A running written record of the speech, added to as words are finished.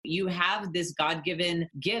You have this God-given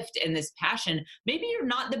gift and this passion. Maybe you're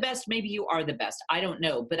not the best, maybe you are the best. I don't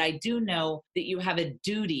know, but I do know that you have a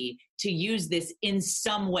duty to use this in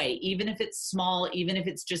some way, even if it's small, even if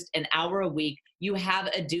it's just an hour a week. You have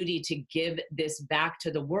a duty to give this back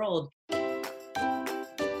to the world.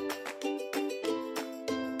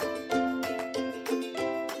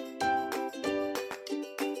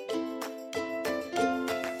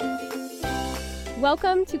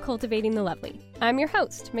 Welcome to Cultivating the Lovely. I'm your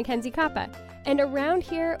host, Mackenzie Koppa. And around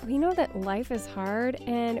here, we know that life is hard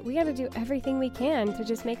and we got to do everything we can to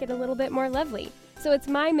just make it a little bit more lovely. So it's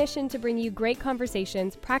my mission to bring you great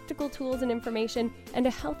conversations, practical tools and information, and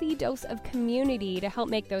a healthy dose of community to help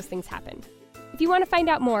make those things happen. If you want to find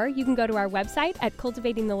out more, you can go to our website at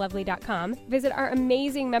cultivatingthelovely.com, visit our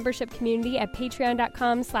amazing membership community at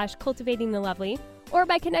patreon.com/cultivatingthelovely, or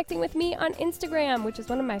by connecting with me on Instagram, which is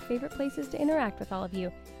one of my favorite places to interact with all of you.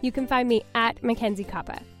 You can find me at Mackenzie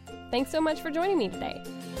Koppa. Thanks so much for joining me today.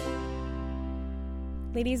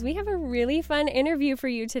 Ladies, we have a really fun interview for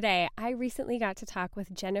you today. I recently got to talk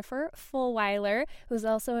with Jennifer Fulwiler, who's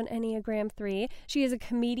also an Enneagram 3. She is a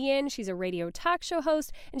comedian, she's a radio talk show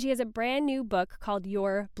host, and she has a brand new book called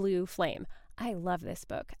Your Blue Flame. I love this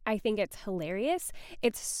book. I think it's hilarious.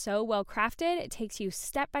 It's so well crafted. It takes you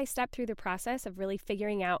step by step through the process of really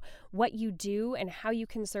figuring out what you do and how you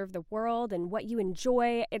can serve the world and what you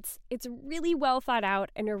enjoy. It's really well thought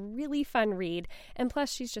out and a really fun read. And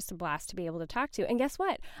plus, she's just a blast to be able to talk to. And guess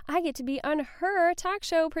what? I get to be on her talk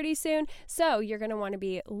show pretty soon. So you're going to want to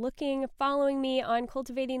be following me on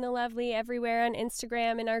Cultivating the Lovely everywhere on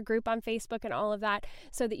Instagram and our group on Facebook and all of that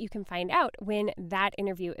so that you can find out when that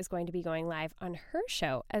interview is going to be going live on her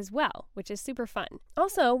show as well, which is super fun.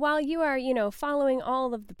 Also, while you are, following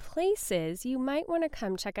all of the places, you might want to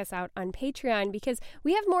come check us out on Patreon because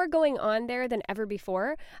we have more going on there than ever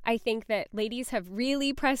before. I think that ladies have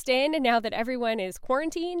really pressed in now that everyone is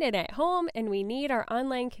quarantined and at home and we need our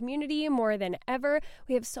online community more than ever.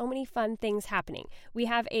 We have so many fun things happening. We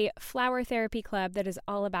have a flower therapy club that is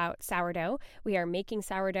all about sourdough. We are making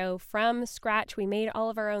sourdough from scratch. We made all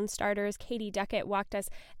of our own starters. Katie Duckett walked us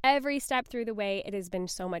every step through the way. It has been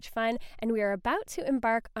so much fun. And we are about to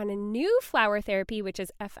embark on a new flower therapy, which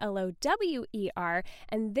is FLOWER.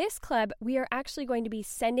 And this club, we are actually going to be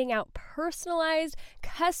sending out personalized,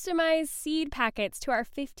 customized seed packets to our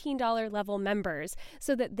 $15 level members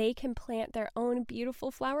so that they can plant their own beautiful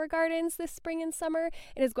flower gardens this spring and summer.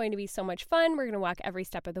 It is going to be so much fun. We're going to walk every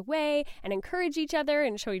step of the way and encourage each other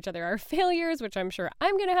and show each other our failures, which I'm sure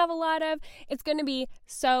I'm going to have a lot of. It's going to be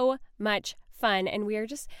so much fun, and we are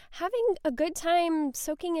just having a good time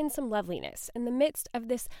soaking in some loveliness in the midst of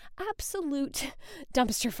this absolute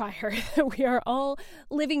dumpster fire that we are all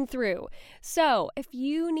living through. So if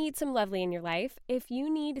you need some lovely in your life, if you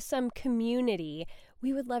need some community,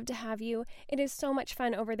 we would love to have you. It is so much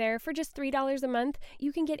fun over there. For just $3 a month,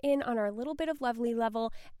 you can get in on our Little Bit of Lovely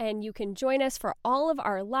level, and you can join us for all of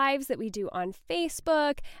our lives that we do on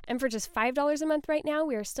Facebook. And for just $5 a month right now,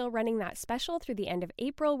 we are still running that special through the end of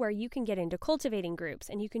April where you can get into cultivating groups,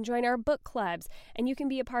 and you can join our book clubs, and you can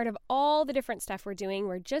be a part of all the different stuff we're doing.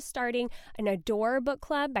 We're just starting an Adore book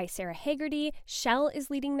club by Sarah Haggerty. Shell is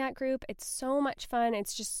leading that group. It's so much fun.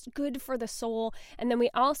 It's just good for the soul. And then we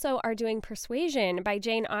also are doing Persuasion by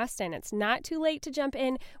Jane Austen. It's not too late to jump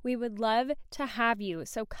in. We would love to have you.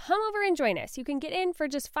 So come over and join us. You can get in for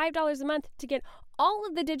just $5 a month to get all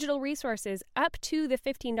of the digital resources up to the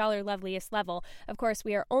 $15 loveliest level. Of course,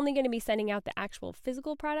 we are only going to be sending out the actual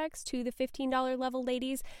physical products to the $15 level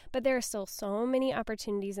ladies, but there are still so many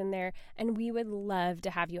opportunities in there, and we would love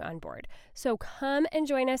to have you on board. So come and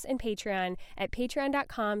join us in Patreon at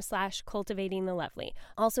patreon.com/cultivatingthelovely.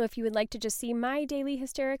 Also, if you would like to just see my daily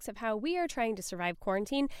hysterics of how we are trying to survive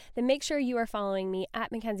quarantine, then make sure you are following me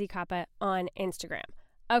at Mackenzie Koppa on Instagram.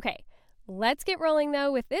 Okay. Let's get rolling,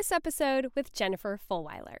 though, with this episode with Jennifer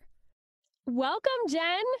Fulwiler. Welcome,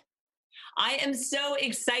 Jen. I am so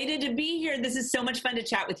excited to be here. This is so much fun to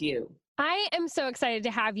chat with you. I am so excited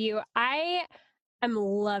to have you. I am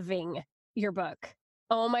loving your book.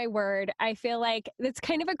 Oh my word. I feel like it's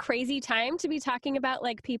kind of a crazy time to be talking about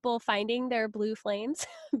like people finding their blue flames.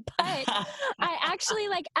 But I actually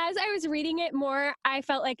as I was reading it more, I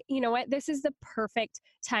felt like, you know what, this is the perfect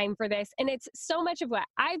time for this. And it's so much of what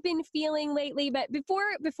I've been feeling lately. But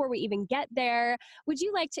before we even get there, would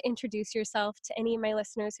you like to introduce yourself to any of my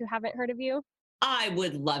listeners who haven't heard of you? I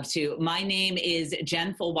would love to. My name is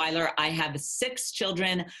Jen Fulwiler. I have 6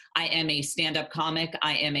 children. I am a stand-up comic.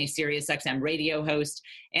 I am a SiriusXM radio host,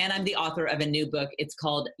 and I'm the author of a new book. It's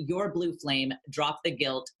called Your Blue Flame, Drop the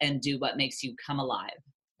Guilt and Do What Makes You Come Alive.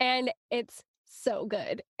 And it's so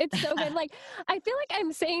good. It's so good. Like, I feel like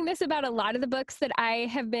I'm saying this about a lot of the books that I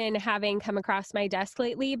have been having come across my desk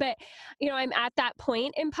lately, but I'm at that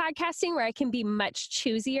point in podcasting where I can be much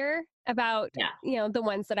choosier about, Yeah. the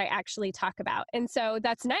ones that I actually talk about. And so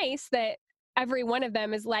that's nice that every one of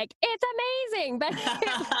them is like, it's amazing, but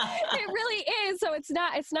it really is. So it's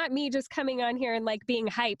not me just coming on here and like being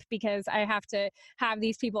hype because I have to have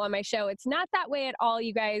these people on my show. It's not that way at all,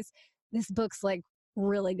 you guys. This book's like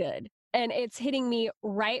really good. And it's hitting me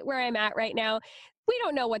right where I'm at right now. We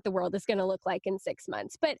don't know what the world is going to look like in 6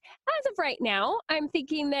 months. But as of right now, I'm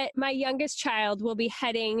thinking that my youngest child will be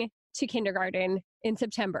heading to kindergarten in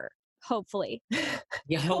September. Hopefully.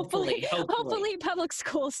 Yeah, hopefully. Hopefully public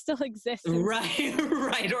schools still exist. Right.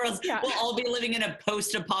 Or else we'll all be living in a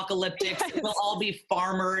post-apocalyptic, we'll all be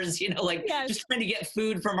farmers, just trying to get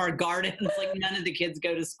food from our gardens. Like none of the kids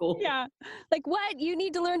go to school. Yeah. Like what? You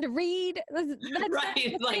need to learn to read?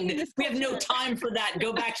 Right. Like we have no time for that.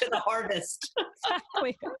 Go back to the harvest.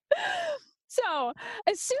 Exactly. So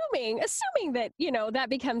assuming that, that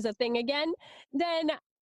becomes a thing again, then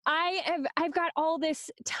I've got all this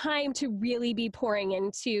time to really be pouring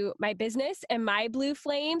into my business and my blue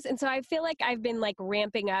flames. And so I feel like I've been like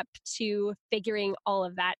ramping up to figuring all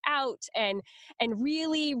of that out and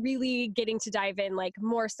really, really getting to dive in like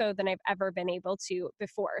more so than I've ever been able to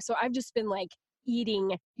before. So I've just been like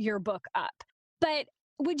eating your book up. But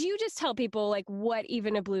would you just tell people like what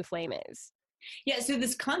even a blue flame is? Yeah, so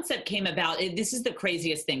this concept came about, this is the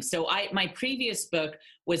craziest thing. So my previous book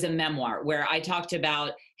was a memoir where I talked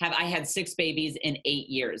about I had 6 babies in 8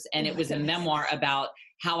 years. And it was a memoir about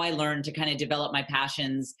how I learned to kind of develop my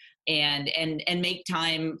passions and make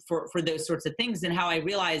time for those sorts of things, and how I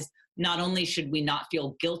realized not only should we not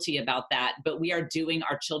feel guilty about that, but we are doing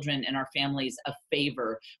our children and our families a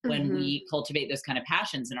favor when we cultivate those kind of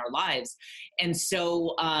passions in our lives. And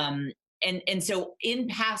so, And so in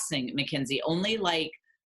passing, Mackenzie, only like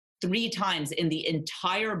 3 times in the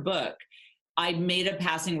entire book, I made a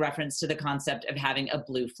passing reference to the concept of having a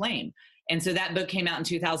blue flame. And so that book came out in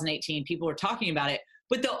 2018. People were talking about it,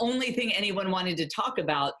 but the only thing anyone wanted to talk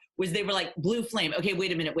about was they were like, blue flame. Okay,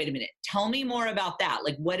 wait a minute. Tell me more about that.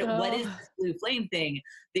 Like what is this blue flame thing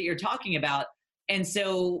that you're talking about? And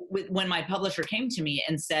so when my publisher came to me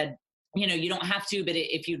and said, you don't have to, but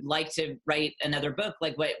if you'd like to write another book,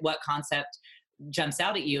 like what concept jumps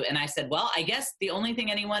out at you? And I said, well, I guess the only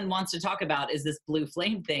thing anyone wants to talk about is this blue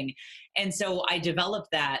flame thing. And so I developed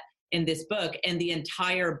that in this book, and the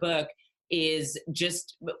entire book is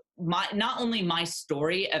just not only my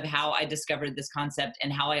story of how I discovered this concept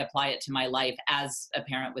and how I apply it to my life as a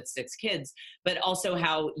parent with 6 kids, but also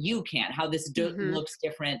how this looks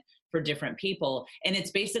different for different people. And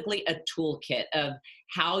it's basically a toolkit of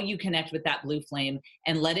how you connect with that blue flame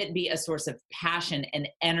and let it be a source of passion and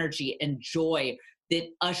energy and joy that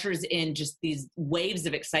ushers in just these waves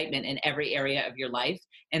of excitement in every area of your life.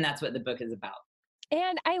 And that's what the book is about.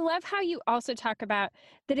 And I love how you also talk about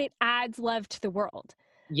that it adds love to the world.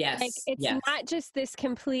 Yes. Like it's not just this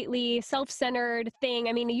completely self-centered thing.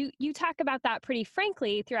 I mean, you talk about that pretty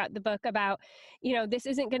frankly throughout the book about, this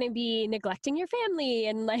isn't going to be neglecting your family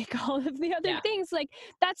and like all of the other things. Like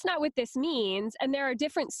that's not what this means. And there are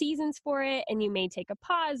different seasons for it, and you may take a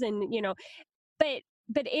pause and, but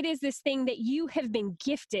it is this thing that you have been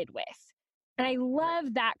gifted with. And I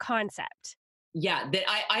love that concept. Yeah, that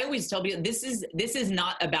I always tell people this is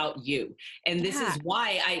not about you. And this is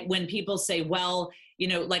why when people say, well,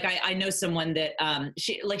 like I know someone that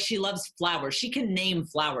she loves flowers. She can name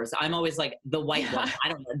flowers. I'm always like the white one. I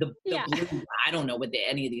don't know the blue. I don't know what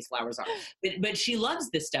any of these flowers are. But she loves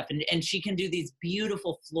this stuff, and she can do these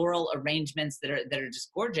beautiful floral arrangements that are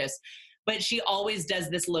just gorgeous. But she always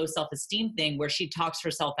does this low self-esteem thing where she talks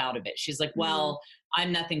herself out of it. She's like, well,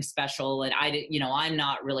 I'm nothing special, and I'm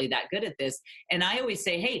not really that good at this. And I always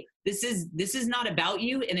say, hey, this is not about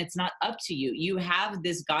you, and it's not up to you. You have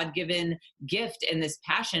this God-given gift and this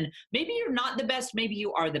passion. Maybe you're not the best, maybe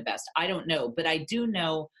you are the best. I don't know, but I do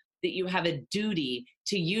know that you have a duty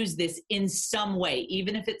to use this in some way,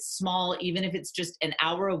 even if it's small, even if it's just an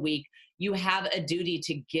hour a week. You have a duty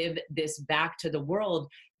to give this back to the world,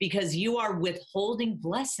 because you are withholding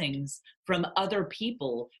blessings from other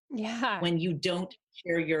people when you don't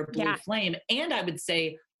share your blue flame. And I would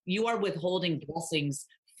say you are withholding blessings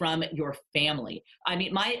from your family. I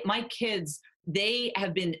mean, my kids, they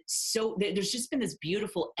have been there's just been this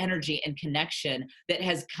beautiful energy and connection that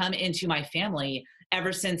has come into my family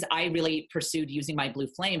ever since I really pursued using my blue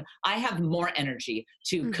flame. I have more energy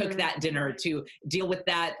to cook that dinner, to deal with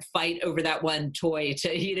that fight over that one toy,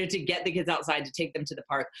 to get the kids outside, to take them to the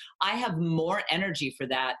park. I have more energy for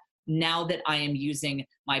that now that I am using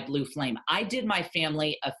my blue flame. I did my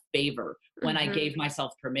family a favor when I gave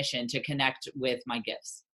myself permission to connect with my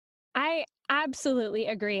gifts. I absolutely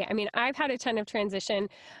agree. I mean, I've had a ton of transition.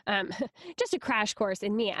 Um, just a crash course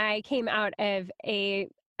in me. I came out of a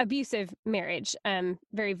abusive marriage,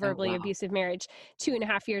 very Oh, verbally wow. abusive marriage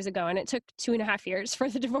 2.5 years ago. And it took 2.5 years for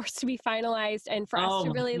the divorce to be finalized and for us Oh to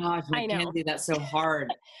my really, gosh, I know, Mackenzie, that's so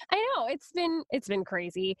hard. I know it's been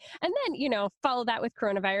crazy. And then, follow that with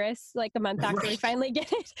coronavirus, like a month after we Right, finally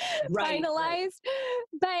get it right. finalized.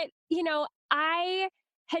 But, I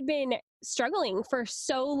had been struggling for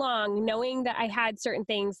so long, knowing that I had certain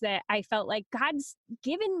things that I felt like God's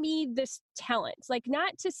given me this talent. Like,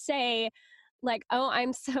 not to say, like, oh,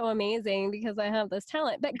 I'm so amazing because I have this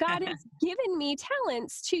talent, but God has given me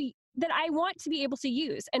talents that I want to be able to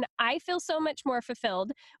use. And I feel so much more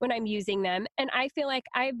fulfilled when I'm using them. And I feel like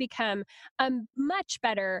I've become a much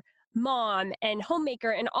better mom and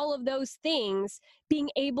homemaker and all of those things, being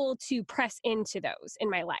able to press into those in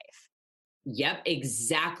my life. Yep,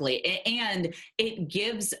 exactly. And it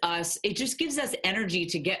just gives us energy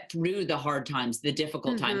to get through the hard times, the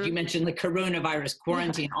difficult times. Hmm. You mentioned the coronavirus, Yeah.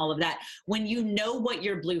 quarantine, all of that. When you know what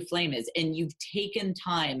your blue flame is and you've taken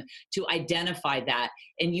time to identify that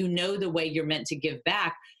and you know the way you're meant to give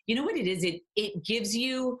back, you know what it is? It gives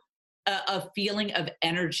you a feeling of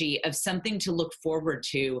energy, of something to look forward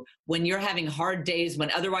to when you're having hard days, when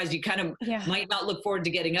otherwise you kind of Yeah. might not look forward to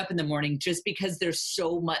getting up in the morning just because there's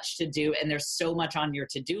so much to do and there's so much on your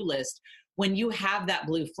to-do list. When you have that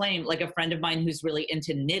blue flame, like a friend of mine who's really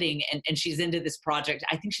into knitting and she's into this project,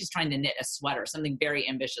 I think she's trying to knit a sweater, something very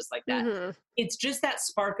ambitious like that. Hmm. It's just that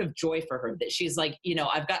spark of joy for her that she's like,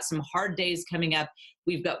 I've got some hard days coming up.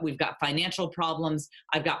 We've got financial problems.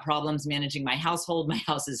 I've got problems managing my household. My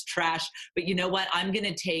house is trash. But you know what? I'm going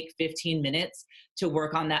to take 15 minutes to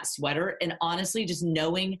work on that sweater. And honestly, just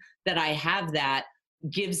knowing that I have that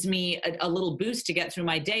gives me a little boost to get through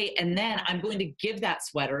my day. And then I'm going to give that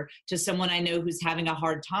sweater to someone I know who's having a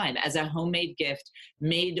hard time as a homemade gift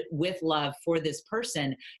made with love for this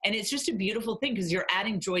person. And it's just a beautiful thing because you're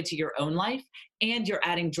adding joy to your own life and you're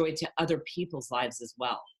adding joy to other people's lives as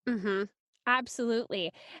well. Hmm.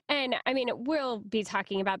 Absolutely. And I mean, we'll be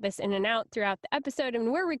talking about this in and out throughout the episode,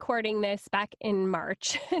 and we're recording this back in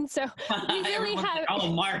March. And so we really Everyone's like, have,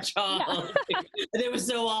 oh, March. yeah. Oh, it was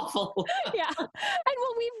so awful. Yeah. And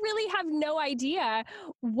well, we really have no idea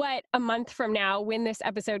what a month from now, when this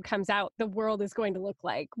episode comes out, the world is going to look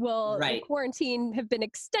like. Will the Right. quarantine have been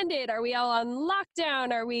extended? Are we all on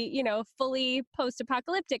lockdown? Are we, fully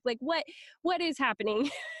post-apocalyptic? Like what is happening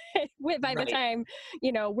by the Right. time,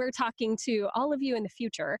 we're talking to all of you in the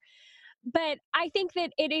future? But I think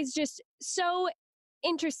that it is just so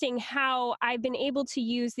interesting how I've been able to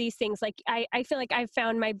use these things. Like I feel like I've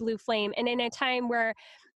found my blue flame, and in a time where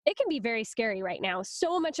it can be very scary right now.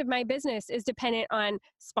 So much of my business is dependent on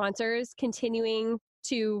sponsors continuing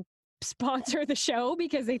to sponsor the show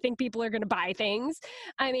because they think people are going to buy things.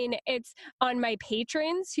 I mean, it's on my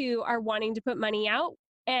patrons who are wanting to put money out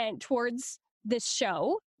and towards this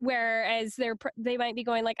show, whereas they might be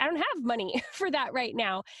going like, I don't have money for that right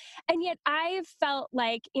now. And yet I've felt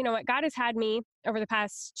like, what, God has had me over the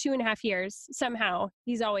past 2.5 years. Somehow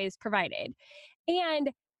he's always provided. And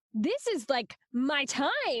this is like my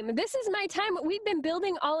time. This is my time. We've been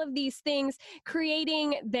building all of these things,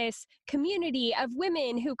 creating this community of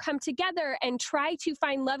women who come together and try to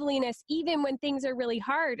find loveliness even when things are really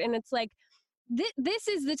hard. And it's like, this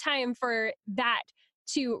is the time for that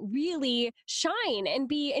to really shine and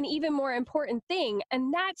be an even more important thing.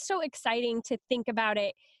 And that's so exciting to think about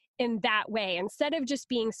it in that way, instead of just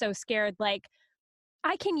being so scared, like,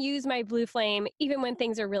 I can use my blue flame even when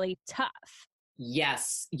things are really tough.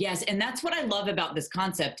 Yes, yes. And that's what I love about this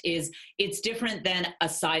concept is it's different than a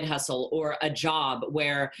side hustle or a job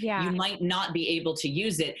where you Yeah. might not be able to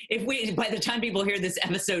use it. By the time people hear this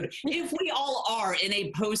episode, if we all are in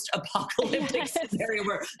a post-apocalyptic Yes. scenario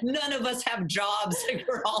where none of us have jobs, and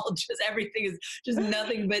we're all everything is just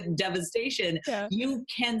nothing but devastation, Yeah. you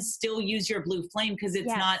can still use your blue flame because it's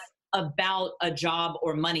Yes. not about a job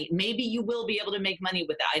or money. Maybe you will be able to make money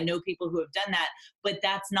with it. I know people who have done that, but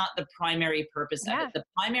that's not the primary purpose of Yeah. it. The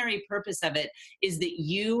primary purpose of it is that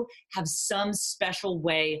you have some special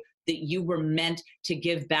way that you were meant to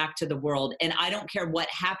give back to the world. And I don't care what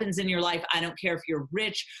happens in your life. I don't care if you're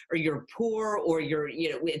rich or you're poor or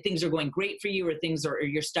things are going great for you or or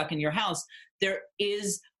you're stuck in your house. There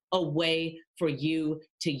is a way for you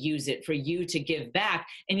to use it, for you to give back.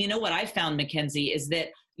 And you know what I found, Mackenzie, is that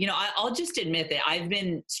I'll just admit that I've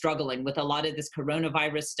been struggling with a lot of this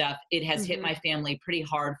coronavirus stuff. It has hit my family pretty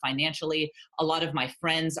hard financially. A lot of my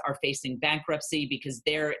friends are facing bankruptcy because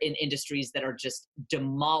they're in industries that are just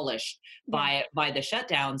demolished by the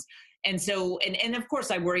shutdowns. And so, and of course,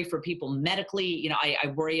 I worry for people medically. I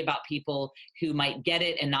worry about people who might get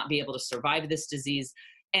it and not be able to survive this disease.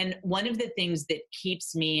 And one of the things that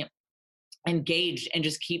keeps me engaged and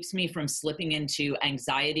just keeps me from slipping into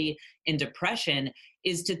anxiety and depression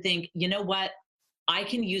is to think, you know what? I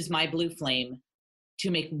can use my blue flame to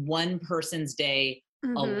make one person's day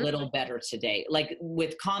a little better today. Like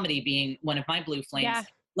with comedy being one of my blue flames. Yeah.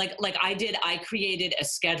 Like I created a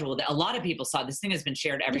schedule that a lot of people saw. This thing has been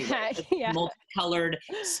shared everywhere. Multicolored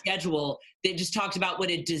schedule that just talked about what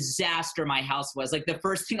a disaster my house was. Like the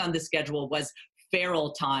first thing on the schedule was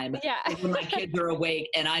feral time when my kids are awake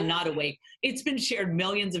and I'm not awake. It's been shared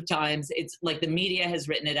millions of times. It's like the media has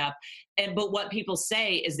written it up. But what people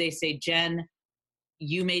say is they say, Jen,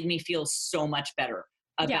 you made me feel so much better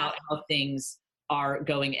about how things are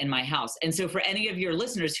going in my house. And so for any of your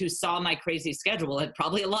listeners who saw my crazy schedule, and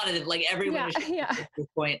probably a lot of them, like everyone at this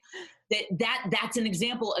point, that's an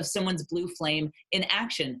example of someone's blue flame in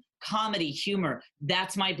action. Comedy, humor,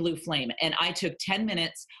 that's my blue flame. And I took 10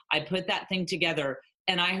 minutes, I put that thing together,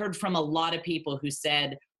 and I heard from a lot of people who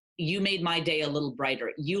said, you made my day a little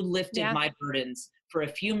brighter. You lifted my burdens. For a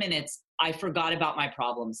few minutes, I forgot about my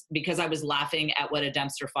problems because I was laughing at what a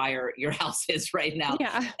dumpster fire your house is right now.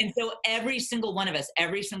 Yeah. And so every single one of us,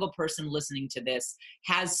 every single person listening to this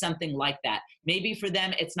has something like that. Maybe for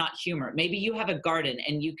them, it's not humor. Maybe you have a garden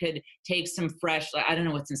and you could take some fresh, I don't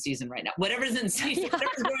know what's in season right now, whatever's in season,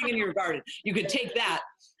 whatever's growing in your garden, you could take that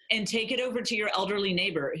and take it over to your elderly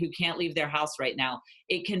neighbor who can't leave their house right now.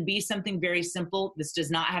 It can be something very simple. This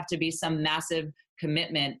does not have to be some massive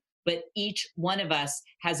commitment, but each one of us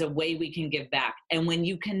has a way we can give back. And when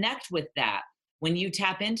you connect with that, when you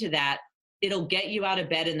tap into that, it'll get you out of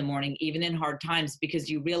bed in the morning, even in hard times, because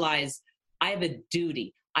you realize I have a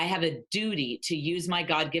duty. I have a duty to use my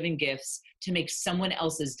God-given gifts to make someone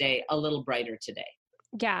else's day a little brighter today.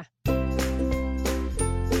 Yeah.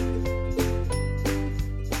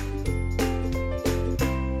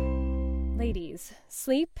 Ladies,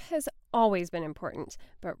 sleep has always been important,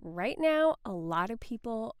 but right now, a lot of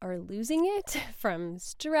people are losing it from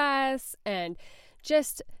stress and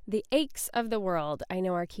just the aches of the world, I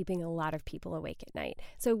know, are keeping a lot of people awake at night.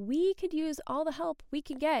 So we could use all the help we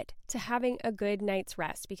can get to having a good night's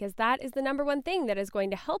rest, because that is the number one thing that is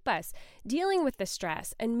going to help us dealing with the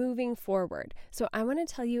stress and moving forward. So I want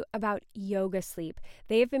to tell you about Yoga Sleep.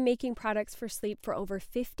 They have been making products for sleep for over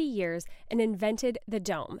 50 years and invented the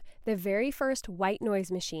Dome, the very first white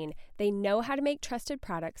noise machine. They know how to make trusted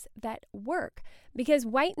products that work, because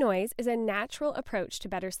white noise is a natural approach to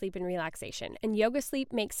better sleep and relaxation. And Yoga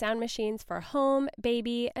Sleep makes sound machines for home,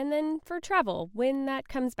 baby, and then for travel when that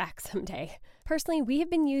comes back someday. Personally, we have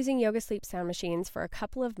been using Yoga Sleep sound machines for a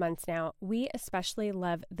couple of months now. We especially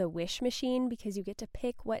love the Wish machine because you get to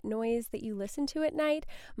pick what noise that you listen to at night.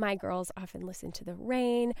 My girls often listen to the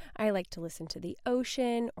rain. I like to listen to the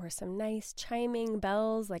ocean or some nice chiming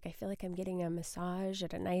bells, like I feel like I'm getting a massage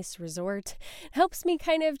at a nice resort. It helps me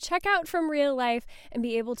kind of check out from real life and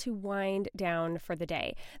be able to wind down for the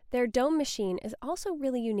day. Their Dome machine is also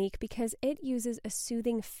really unique because it uses a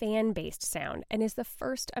soothing fan-based sound and is the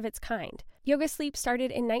first of its kind. Yoga Sleep started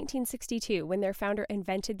in 1962 when their founder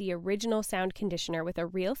invented the original sound conditioner with a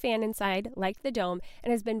real fan inside, like the Dome, and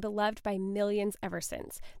has been beloved by millions ever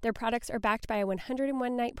since. Their products are backed by a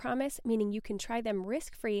 101-night promise, meaning you can try them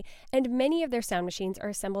risk-free, and many of their sound machines are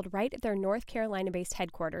assembled right at their North Carolina-based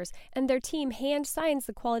headquarters, and their team hand signs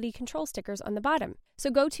the quality control stickers on the bottom. So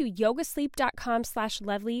go to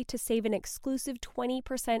yogasleep.com/lovely to save an exclusive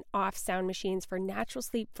 20% off sound machines for natural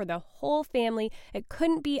sleep for the whole family. It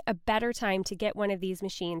couldn't be a better time to get one of these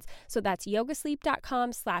machines. So that's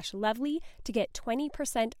yogasleep.com/lovely to get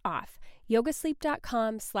 20% off.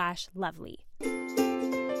 yogasleep.com/lovely.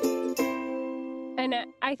 And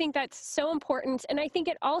I think that's so important. And I think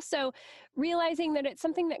it also, realizing that it's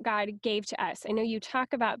something that God gave to us. I know you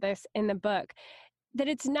talk about this in the book, that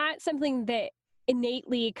it's not something that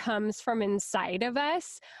innately comes from inside of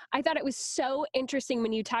us. I thought it was so interesting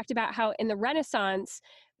when you talked about how in the Renaissance,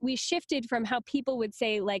 we shifted from how people would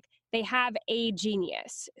say, like, they have a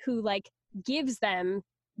genius who, like, gives them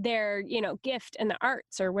their, gift in the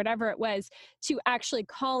arts or whatever it was, to actually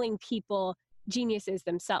calling people geniuses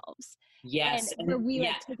themselves. Yes. And where we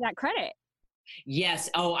take that credit. Yes.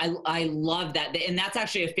 Oh, I love that. And that's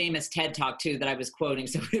actually a famous TED Talk too that I was quoting.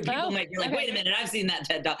 So people might be like, wait a minute, I've seen that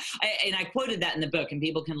TED Talk. And I quoted that in the book, and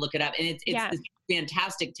people can look it up. And it's this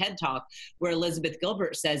fantastic TED Talk where Elizabeth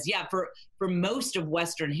Gilbert says, yeah, for most of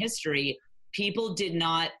Western history, people did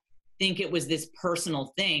not think it was this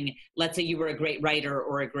personal thing. Let's say you were a great writer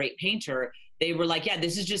or a great painter. They were like, yeah,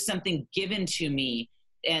 this is just something given to me.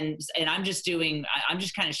 And I'm just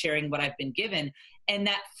kind of sharing what I've been given. And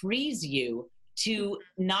that frees you to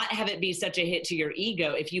not have it be such a hit to your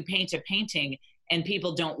ego. If you paint a painting and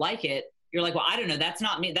people don't like it, you're like, well, I don't know. That's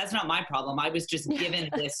not me. That's not my problem. I was just given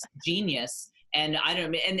this genius. And I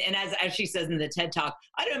don't, and as she says in the TED Talk,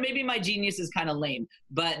 I don't know, maybe my genius is kind of lame,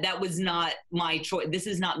 but that was not my choice. This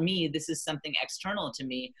is not me. This is something external to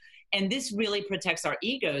me. And this really protects our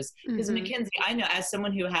egos. Because Mackenzie, I know as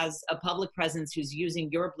someone who has a public presence, who's using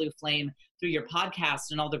your Blue Flame through your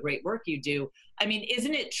podcast and all the great work you do. I mean,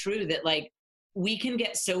 isn't it true that like we can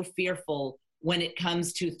get so fearful when it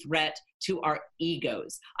comes to threat to our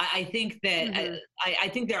egos? I think that I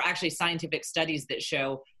think there are actually scientific studies that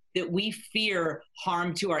show that we fear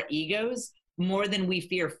harm to our egos more than we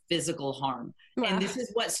fear physical harm. Wow. And this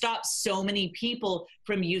is what stops so many people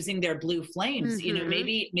from using their blue flames. You know,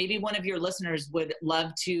 maybe one of your listeners would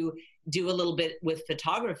love to do a little bit with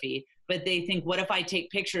photography, but they think, what if I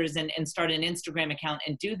take pictures and start an Instagram account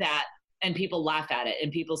and do that? And people laugh at it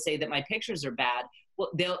and people say that my pictures are bad.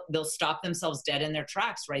 Well, they'll stop themselves dead in their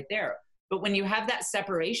tracks right there. But when you have that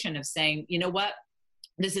separation of saying, you know what,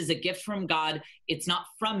 this is a gift from God. It's not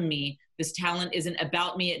from me. This talent isn't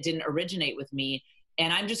about me. It didn't originate with me.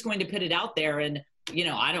 And I'm just going to put it out there. And, you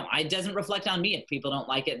know, it doesn't reflect on me if people don't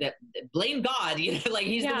like it. That blame God, you know, like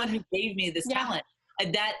he's the one who gave me this talent.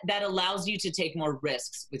 And that allows you to take more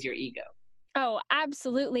risks with your ego. Oh,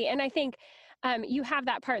 absolutely. And I think you have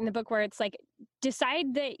that part in the book where it's like,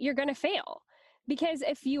 decide that you're going to fail. Because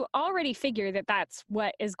if you already figure that that's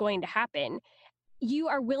what is going to happen, you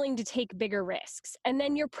are willing to take bigger risks. And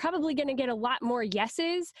then you're probably going to get a lot more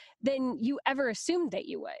yeses than you ever assumed that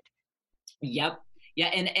you would. Yep. Yeah.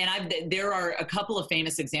 And there are a couple of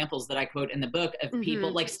famous examples that I quote in the book of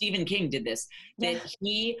people like Stephen King did this, that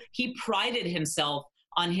he prided himself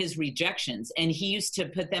on his rejections, and he used to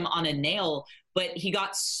put them on a nail, but he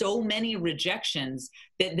got so many rejections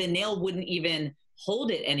that the nail wouldn't even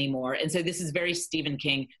hold it anymore. And so this is very Stephen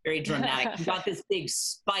King, very dramatic. He got this big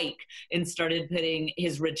spike and started putting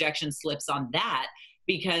his rejection slips on that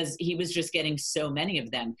because he was just getting so many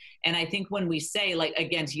of them. And I think when we say, like,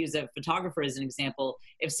 again, to use a photographer as an example,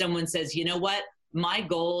 if someone says, you know what, my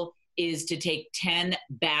goal is to take 10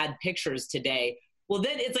 bad pictures today, well,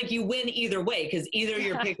 then it's like you win either way, because either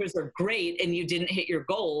your pictures are great and you didn't hit your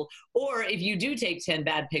goal, or if you do take 10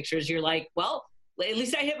 bad pictures, you're like, well, at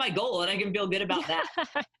least I hit my goal and I can feel good about that.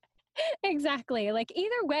 Exactly. Like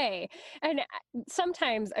either way. And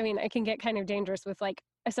sometimes, I mean, I can get kind of dangerous with like,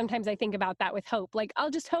 sometimes I think about that with hope. Like,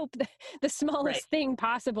 I'll just hope the smallest thing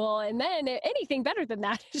possible. And then anything better than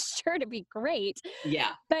that is sure to be great.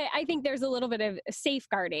 Yeah. But I think there's a little bit of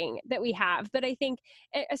safeguarding that we have. But I think,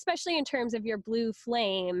 especially in terms of your blue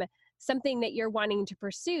flame, something that you're wanting to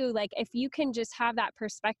pursue, like if you can just have that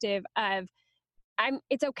perspective of,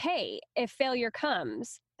 it's okay if failure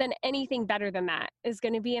comes, then anything better than that is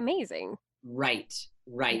going to be amazing. Right.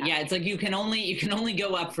 Yeah. It's like you can only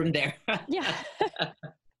go up from there. Yeah.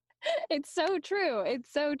 It's so true.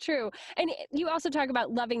 It's so true. And you also talk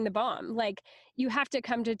about loving the bomb. Like you have to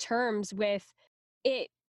come to terms with it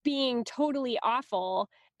being totally awful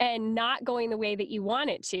and not going the way that you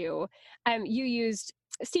want it to. You used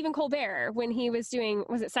Stephen Colbert when he was doing,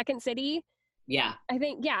 was it Second City? Yeah. I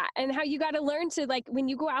think, yeah. And how you got to learn to, like, when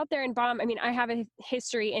you go out there and bomb, I mean, I have a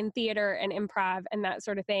history in theater and improv and that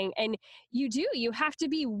sort of thing. And you have to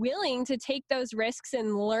be willing to take those risks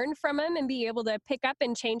and learn from them and be able to pick up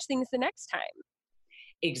and change things the next time.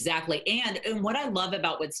 Exactly. And what I love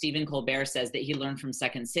about what Stephen Colbert says that he learned from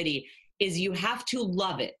Second City is you have to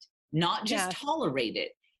love it, not just tolerate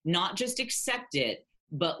it, not just accept it,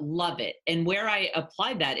 but love it. And where I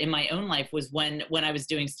applied that in my own life was when I was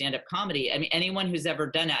doing stand-up comedy. I mean, anyone who's ever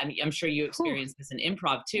done it, I mean, I'm sure you experienced this in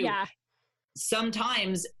improv too. Yeah.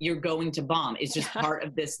 Sometimes you're going to bomb. It's just part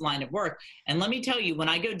of this line of work. And let me tell you, when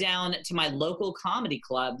I go down to my local comedy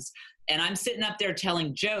clubs and I'm sitting up there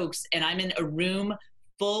telling jokes and I'm in a room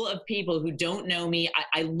full of people who don't know me,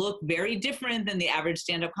 I look very different than the average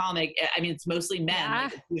stand-up comic. I mean, it's mostly men. Yeah.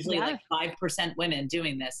 Like, it's usually like 5% women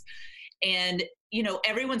doing this. And, you know,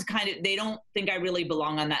 everyone's they don't think I really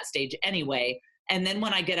belong on that stage anyway. And then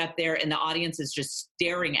when I get up there and the audience is just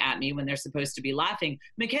staring at me when they're supposed to be laughing,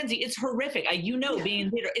 Mackenzie, it's horrific. You know, being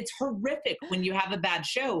in theater, it's horrific when you have a bad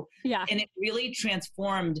show. Yeah. And it really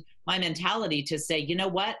transformed my mentality to say, you know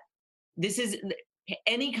what? This is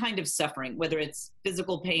any kind of suffering, whether it's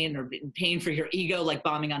physical pain or pain for your ego, like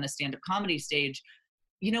bombing on a stand-up comedy stage.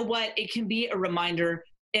 You know what? It can be a reminder,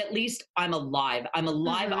 at least I'm alive. I'm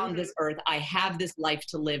alive on this earth. I have this life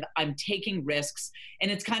to live. I'm taking risks. And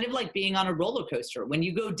it's kind of like being on a roller coaster. When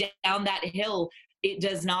you go down that hill, it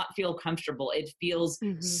does not feel comfortable. It feels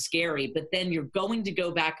scary, but then you're going to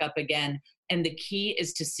go back up again. And the key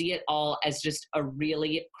is to see it all as just a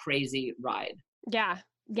really crazy ride. Yeah.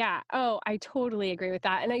 Yeah. Oh, I totally agree with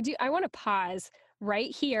that. And I want to pause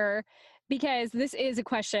right here because this is a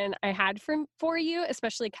question I had for you,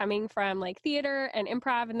 especially coming from like theater and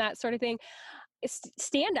improv and that sort of thing.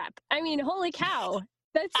 Stand up. I mean, holy cow.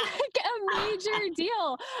 That's like a major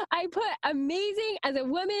deal. I put amazing as a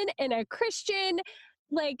woman and a Christian.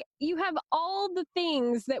 Like, you have all the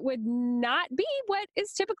things that would not be what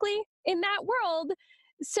is typically in that world.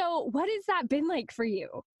 So what has that been like for you?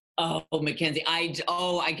 Oh, Mackenzie, I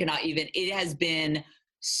cannot even. It has been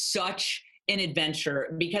such an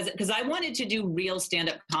adventure because I wanted to do real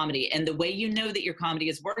stand-up comedy. And the way you know that your comedy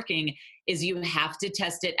is working is you have to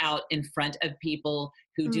test it out in front of people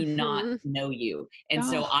who do not know you. And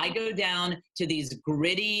so I go down to these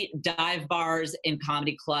gritty dive bars and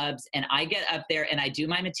comedy clubs, and I get up there and I do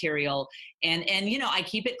my material, and you know, I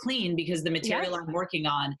keep it clean because the material I'm working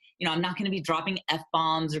on, you know, I'm not going to be dropping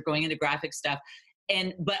F-bombs or going into graphic stuff.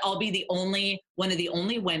 But I'll be one of the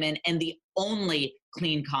only women and the only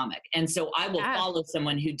clean comic. And so I will follow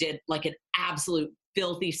someone who did like an absolute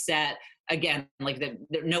filthy set. Again, like there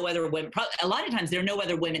are no other women. A lot of times there are no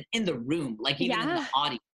other women in the room, like even in the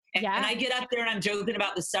audience. And I get up there and I'm joking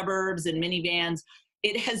about the suburbs and minivans.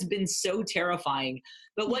 It has been so terrifying.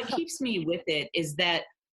 But what keeps me with it is that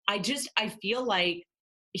I feel like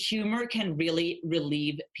humor can really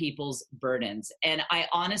relieve people's burdens. And I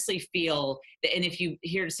honestly feel that, and if you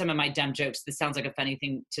hear some of my dumb jokes, this sounds like a funny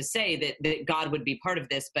thing to say, that God would be part of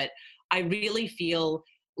this, but I really feel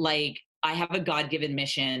like I have a God-given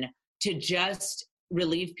mission to just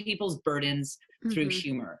relieve people's burdens through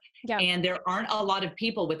humor. Yeah. And there aren't a lot of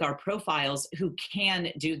people with our profiles who can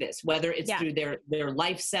do this, whether it's through their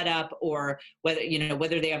life setup or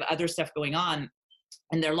whether they have other stuff going on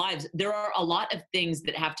in their lives. There are a lot of things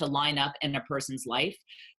that have to line up in a person's life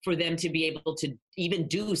for them to be able to even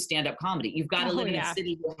do stand-up comedy. You've got to live in a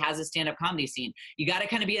city that has a stand-up comedy scene. You got to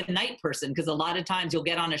kind of be a night person, because a lot of times you'll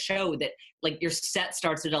get on a show that like your set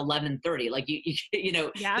starts at 11:30. Like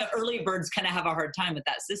the early birds kind of have a hard time with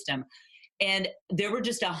that system. And there were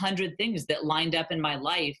just 100 things that lined up in my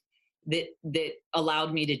life that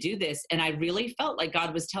allowed me to do this. And I really felt like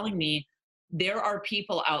God was telling me, there are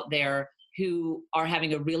people out there who are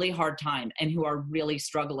having a really hard time and who are really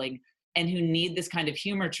struggling and who need this kind of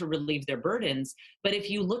humor to relieve their burdens. But if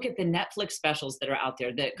you look at the Netflix specials that are out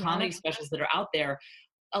there, the comedy specials that are out there,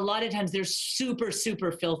 a lot of times they're super,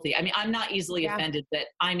 super filthy. I mean, I'm not easily offended, but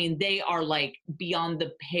I mean, they are like beyond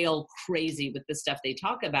the pale crazy with the stuff they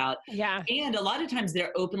talk about. Yeah. And a lot of times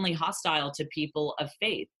they're openly hostile to people of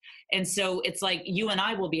faith. And so it's like you and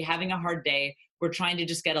I will be having a hard day. We're trying to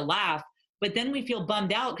just get a laugh. But then we feel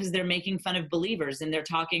bummed out because they're making fun of believers and they're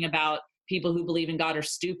talking about people who believe in God are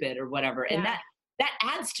stupid or whatever. And that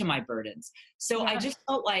adds to my burdens. So I just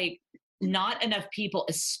felt like not enough people,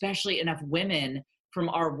 especially enough women from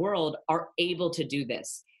our world, are able to do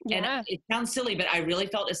this. And it sounds silly, but I really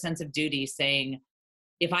felt a sense of duty saying,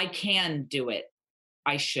 if I can do it,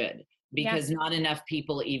 I should, because not enough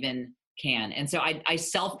people even can. And so I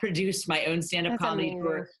self-produced my own stand-up comedy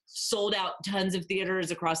tour, sold out tons of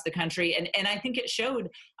theaters across the country. And I think it showed.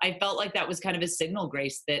 I felt like that was kind of a signal,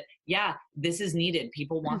 Grace, that, this is needed.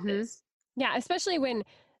 People want this. Yeah, especially when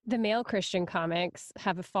the male Christian comics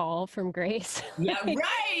have a fall from grace. Yeah,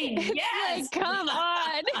 right. Yes. Like, come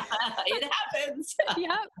on. It happens. Yep.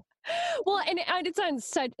 Well, and it's on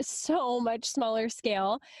so much smaller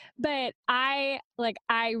scale, but I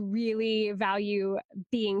really value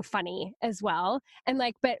being funny as well. And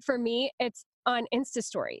but for me, it's on Insta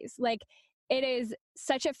stories. Like, it is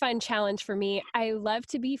such a fun challenge for me. I love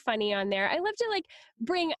to be funny on there. I love to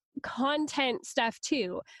bring content stuff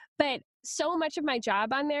too, but so much of my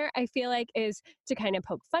job on there, I feel like, is to kind of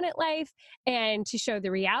poke fun at life and to show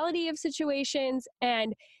the reality of situations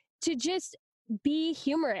and to just be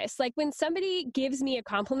humorous. Like, when somebody gives me a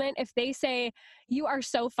compliment, if they say, "You are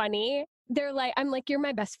so funny," they're like, I'm like, you're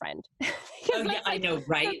my best friend. Oh yeah, I know,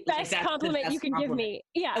 right? The best compliment you can give me.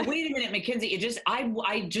 Yeah. Oh, wait a minute, Mackenzie.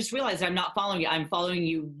 I just realized I'm not following you. I'm following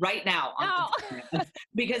you right now on Instagram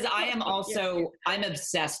because I am also, I'm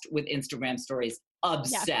obsessed with Instagram stories.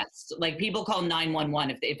 Obsessed. Yeah. Like people call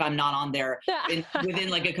 911 if I'm not on there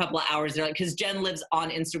within like a couple of hours. They're like, because Jen lives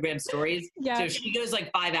on Instagram stories. Yeah. So if she goes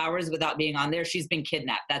like 5 hours without being on there, she's been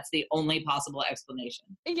kidnapped. That's the only possible explanation.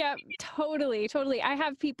 Yeah, totally. I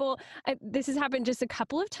have people, this has happened just a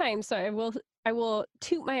couple of times. So I will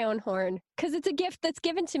toot my own horn because it's a gift that's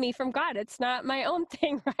given to me from God. It's not my own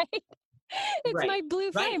thing, right? It's my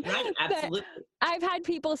blue flame. Right, absolutely. I've had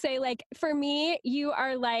people say, like, for me, you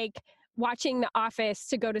are like watching The Office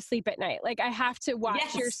to go to sleep at night. Like, I have to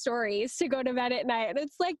watch your stories to go to bed at night. And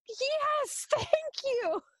it's like, yes, thank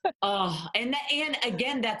you. Oh, and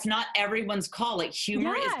again, that's not everyone's call. Like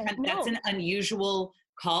humor that's an unusual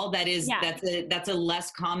call. That's a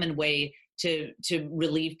less common way to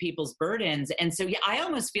relieve people's burdens. And so, yeah, I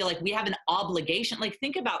almost feel like we have an obligation. Like,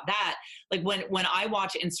 think about that. Like when I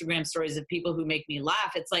watch Instagram stories of people who make me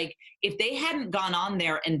laugh, it's like, if they hadn't gone on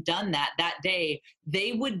there and done that day,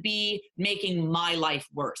 they would be making my life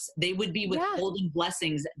worse. They would be withholding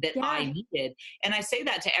blessings that I needed. And I say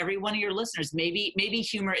that to every one of your listeners. Maybe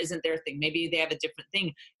humor isn't their thing. Maybe they have a different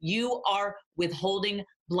thing. You are withholding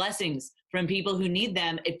blessings from people who need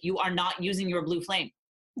them if you are not using your blue flame.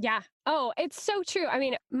 Yeah. Oh, it's so true. I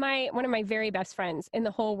mean, one of my very best friends in the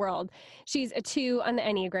whole world, she's a 2 on the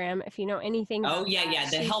Enneagram. If you know anything. Oh, yeah.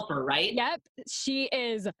 The helper, right? Yep. She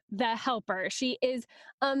is the helper. She is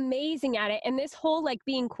amazing at it. And this whole like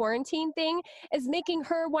being quarantined thing is making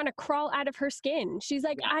her want to crawl out of her skin. She's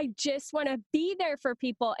like, I just want to be there for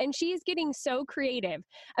people. And she's getting so creative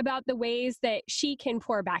about the ways that she can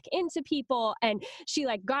pour back into people. And she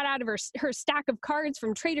like got out of her stack of cards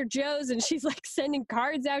from Trader Joe's and she's like sending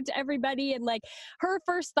cards out to everybody. And like her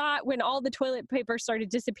first thought when all the toilet paper started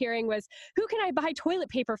disappearing was, who can I buy toilet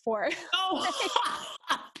paper for? Oh,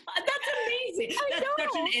 that's amazing. That's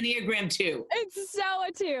such an Enneagram 2. It's so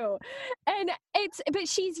a 2. And but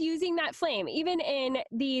she's using that flame, even in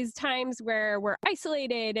these times where we're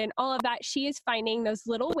isolated and all of that, she is finding those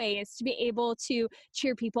little ways to be able to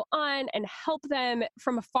cheer people on and help them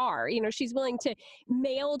from afar. You know, she's willing to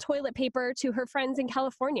mail toilet paper to her friends in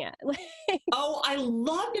California. Oh, I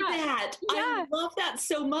love that. Yeah. I love that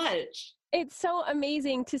so much. It's so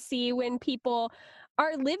amazing to see when people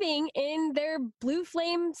are living in their blue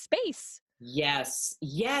flame space. Yes.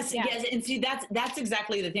 And see, that's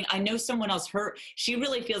exactly the thing. I know someone else, she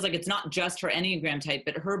really feels like it's not just her Enneagram type,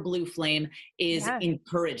 but her blue flame is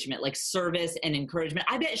encouragement, like service and encouragement.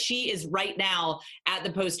 I bet she is right now at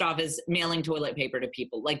the post office mailing toilet paper to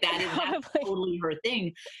people. Like that's totally her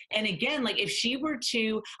thing. And again, like if she were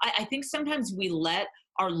to, I think sometimes we let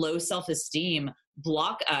our low self-esteem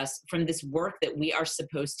block us from this work that we are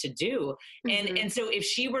supposed to do. And so if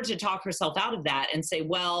she were to talk herself out of that and say,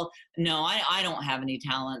 well, no, I don't have any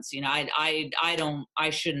talents, you know, I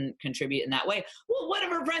shouldn't contribute in that way. Well, one of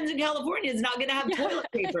her friends in California is not going to have toilet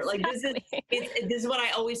paper. Like this is what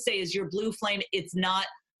I always say is your blue flame. It's not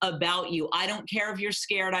about you. I don't care if you're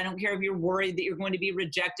scared. I don't care if you're worried that you're going to be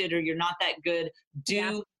rejected or you're not that good.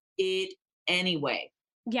 Do it anyway.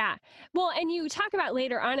 Yeah. Well, and you talk about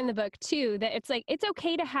later on in the book too, that it's like, it's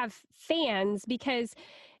okay to have fans because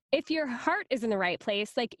if your heart is in the right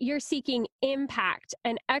place, like you're seeking impact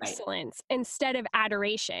and excellence instead of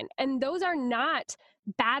adoration. And those are not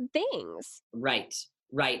bad things. Right.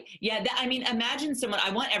 Yeah. I mean, imagine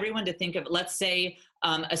I want everyone to think of, let's say,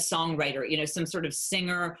 a songwriter, you know, some sort of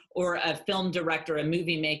singer or a film director, a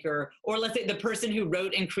movie maker, or let's say the person who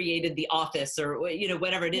wrote and created The Office or, you know,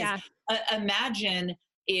 whatever it is. Yeah. Imagine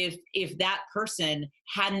if that person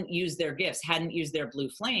hadn't used their gifts, hadn't used their blue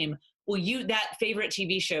flame, well, that favorite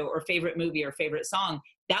TV show or favorite movie or favorite song,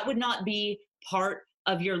 that would not be part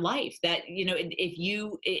of your life. That, you know,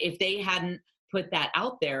 if they hadn't put that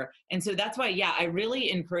out there. And so that's why, I really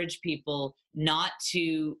encourage people don't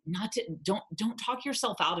talk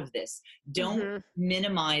yourself out of this. Don't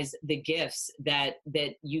minimize the gifts that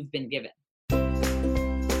you've been given.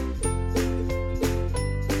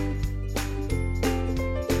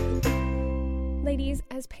 Ladies,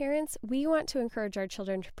 as parents, we want to encourage our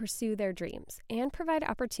children to pursue their dreams and provide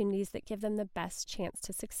opportunities that give them the best chance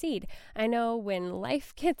to succeed. I know when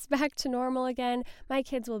life gets back to normal again, my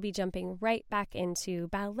kids will be jumping right back into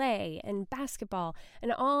ballet and basketball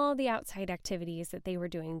and all the outside activities that they were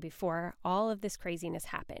doing before all of this craziness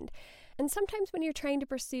happened. And sometimes when you're trying to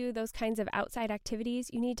pursue those kinds of outside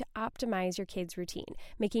activities, you need to optimize your kids' routine,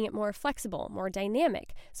 making it more flexible, more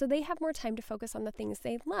dynamic, so they have more time to focus on the things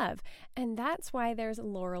they love. And that's why there's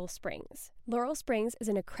Laurel Springs. Laurel Springs is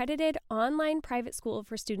an accredited online private school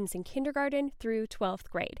for students in kindergarten through 12th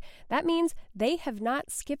grade. That means they have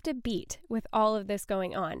not skipped a beat with all of this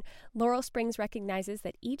going on. Laurel Springs recognizes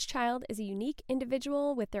that each child is a unique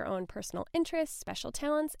individual with their own personal interests, special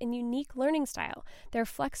talents, and unique learning style. Their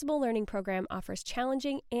flexible learning program offers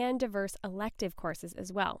challenging and diverse elective courses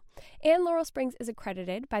as well. And Laurel Springs is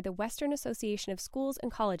accredited by the Western Association of Schools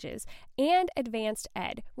and Colleges and Advanced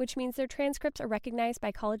Ed, which means their transcripts are recognized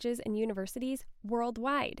by colleges and universities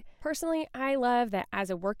worldwide. Personally, I love that as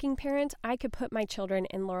a working parent, I could put my children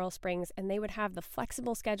in Laurel Springs and they would have the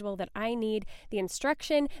flexible schedule that I need, the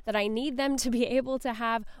instruction that I need them to be able to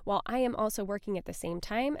have while I am also working at the same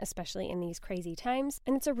time, especially in these crazy times.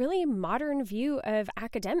 And it's a really modern view of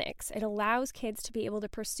academics. It allows kids to be able to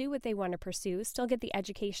pursue what they want to pursue, still get the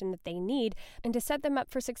education that they need, and to set them up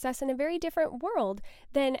for success in a very different world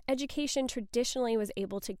than education traditionally was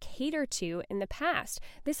able to cater to in the past.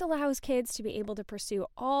 This allows kids to be able to pursue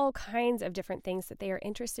all kinds of different things that they are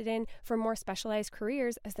interested in for more specialized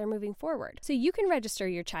careers as they're moving forward. So you can register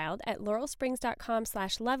your child at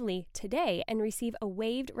laurelsprings.com/lovely today and receive a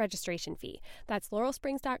waived registration fee. That's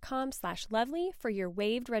laurelsprings.com/lovely for your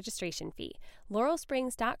waived registration fee.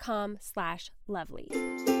 laurelsprings.com/lovely.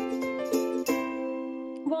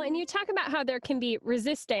 Well, and you talk about how there can be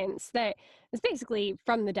resistance that is basically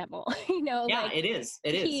from the devil, Yeah, it is.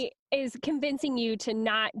 It is. He is convincing you to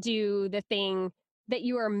not do the thing that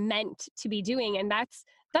you are meant to be doing. And that's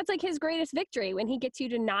like his greatest victory, when he gets you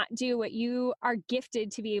to not do what you are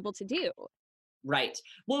gifted to be able to do. Right.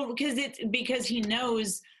 Well, because he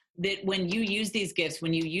knows that when you use these gifts,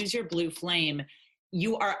 when you use your blue flame,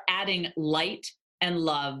 you are adding light and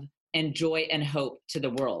love and joy and hope to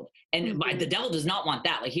the world. And the devil does not want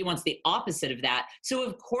that. Like, he wants the opposite of that. So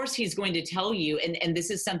of course he's going to tell you, and this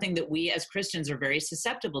is something that we as Christians are very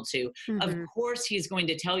susceptible to. Of course he's going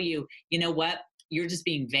to tell you, you know what? You're just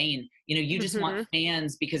being vain. You just want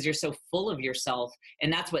fans because you're so full of yourself.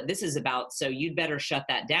 And that's what this is about. So you'd better shut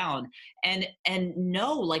that down. And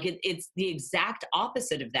no, like it's the exact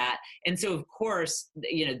opposite of that. And so of course,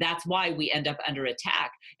 that's why we end up under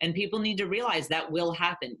attack. And people need to realize that will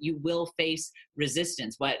happen. You will face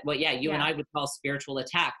resistance. You and I would call spiritual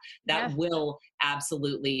attack. That will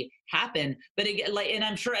absolutely happen. But again, and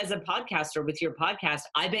I'm sure as a podcaster with your podcast,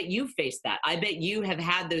 I bet you faced that. I bet you have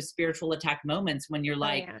had those spiritual attack moments when you're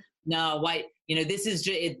like, no, why, this is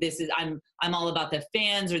I'm all about the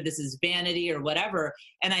fans, or this is vanity or whatever.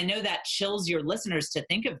 And I know that chills your listeners to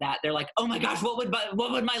think of that. They're like, oh my gosh, what would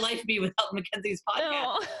my life be without Mackenzie's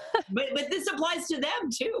podcast? but this applies to them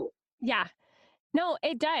too. Yeah. No,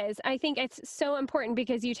 it does. I think it's so important,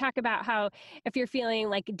 because you talk about how if you're feeling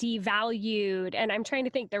like devalued, and I'm trying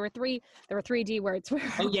to think, there were three D words.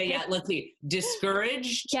 Oh yeah. Let's see.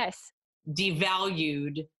 Discouraged. Yes.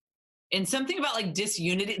 Devalued. And something about like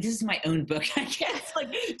disunity. This is my own book. I guess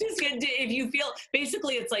if you feel,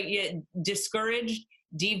 basically it's like discouraged,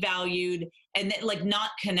 devalued, and then like not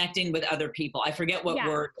connecting with other people. I forget what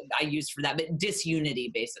word I used for that, but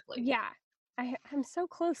disunity basically. Yeah. I'm so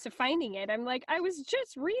close to finding it. I'm like, I was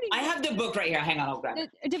just reading. I have the book right here. Hang on, I'll grab it.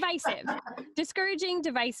 Divisive, discouraging,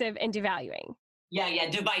 divisive, and devaluing. Yeah,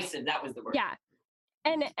 divisive. That was the word. Yeah.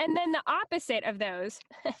 And then the opposite of those,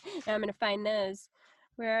 I'm going to find those.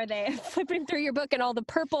 Where are they? I'm flipping through your book and all the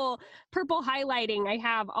purple highlighting I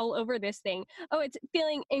have all over this thing. Oh, it's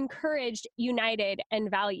feeling encouraged, united,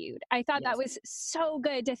 and valued. I thought that was so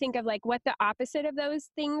good to think of, like, what the opposite of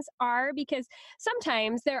those things are, because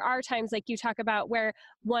sometimes there are times, like you talk about, where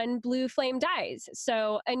one blue flame dies,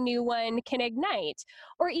 so a new one can ignite.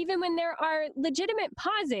 Or even when there are legitimate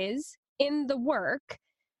pauses in the work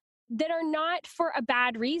that are not for a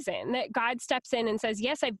bad reason, that God steps in and says,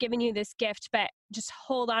 yes, I've given you this gift, but just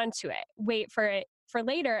hold on to it. Wait for it for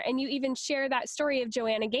later. And you even share that story of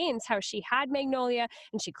Joanna Gaines, how she had Magnolia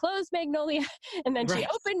and she closed Magnolia and then she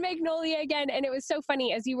opened Magnolia again. And it was so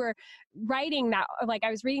funny as you were writing that, like I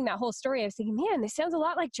was reading that whole story, I was thinking, man, this sounds a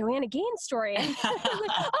lot like Joanna Gaines' story. And I was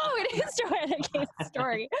like, oh, it is Joanna Gaines'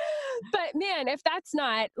 story. But man, if that's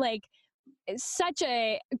not like such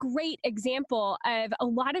a great example of a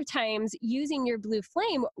lot of times using your blue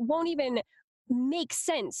flame won't even make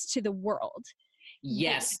sense to the world.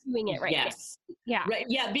 Yes. doing it right. Yes. Yeah. Right.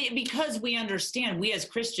 Yeah. Because we understand we as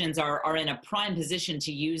Christians are in a prime position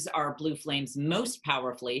to use our blue flames most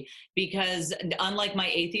powerfully, because unlike my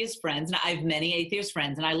atheist friends, and I have many atheist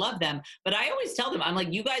friends and I love them, but I always tell them, I'm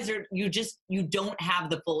like, you guys you don't have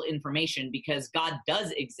the full information, because God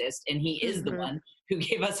does exist and he is the one who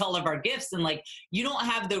gave us all of our gifts. And like, you don't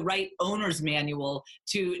have the right owner's manual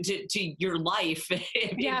to your life.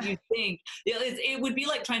 If you think, it would be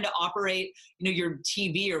like trying to operate, your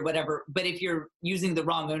TV or whatever, but if you're using the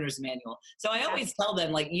wrong owner's manual. So I always tell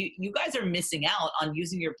them, like, you guys are missing out on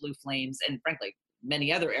using your blue flames, and frankly,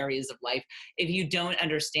 many other areas of life, if you don't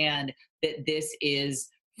understand that this is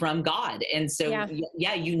from God. And so,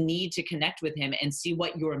 you need to connect with him and see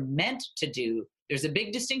what you're meant to do. There's a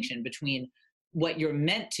big distinction between what you're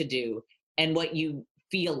meant to do and what you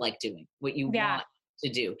feel like doing, what you want to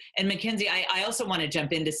do. And Mackenzie, I also want to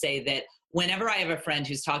jump in to say that whenever I have a friend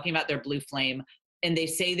who's talking about their blue flame and they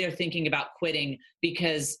say they're thinking about quitting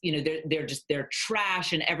because, they're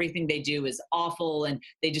trash and everything they do is awful and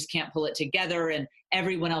they just can't pull it together and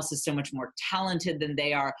everyone else is so much more talented than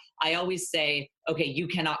they are, I always say, okay, you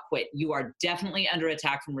cannot quit. You are definitely under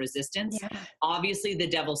attack from resistance. Yeah. Obviously, the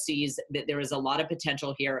devil sees that there is a lot of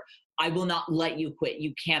potential here. I will not let you quit.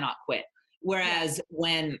 You cannot quit. Whereas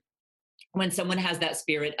when someone has that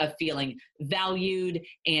spirit of feeling valued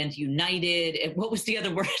and united, and what was the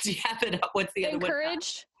other word? You have it up. What's the other word?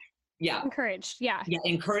 Encouraged. Yeah. Encouraged. Yeah. Yeah.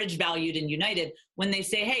 Encouraged, valued, and united. When they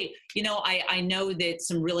say, hey, I know that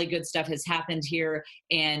some really good stuff has happened here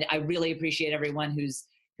and I really appreciate everyone who's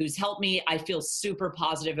helped me. I feel super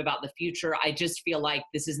positive about the future. I just feel like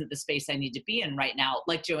this isn't the space I need to be in right now.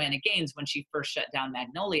 Like Joanna Gaines, when she first shut down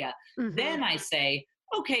Magnolia, then I say,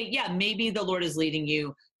 okay, yeah, maybe the Lord is leading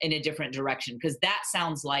you in a different direction, because that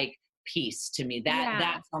sounds like peace to me.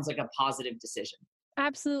 That sounds like a positive decision.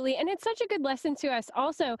 Absolutely. And it's such a good lesson to us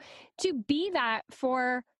also to be that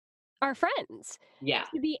for our friends. Yeah.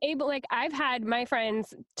 To be able, like, I've had my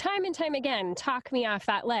friends time and time again talk me off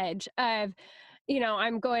that ledge of,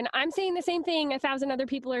 I'm saying the same thing 1,000 other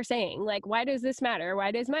people are saying. Like, why does this matter?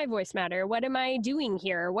 Why does my voice matter? What am I doing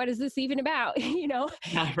here? What is this even about?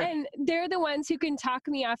 Right. And they're the ones who can talk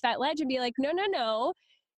me off that ledge and be like, no.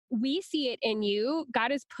 We see it in you.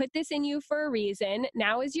 God has put this in you for a reason.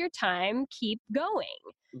 Now is your time. Keep going.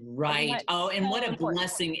 Right. And what a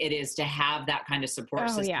blessing it is to have that kind of support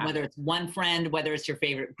system, whether it's one friend, whether it's your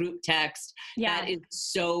favorite group text. That is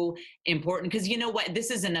so important, because you know what?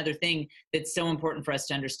 This is another thing that's so important for us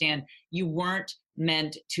to understand. You weren't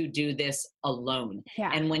meant to do this alone.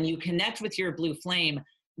 Yeah. And when you connect with your blue flame,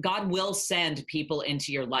 God will send people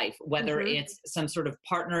into your life, whether it's some sort of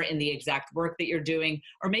partner in the exact work that you're doing,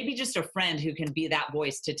 or maybe just a friend who can be that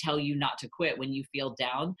voice to tell you not to quit when you feel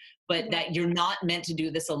down, but that you're not meant to do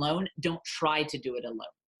this alone. Don't try to do it alone.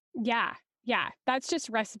 Yeah. Yeah, that's just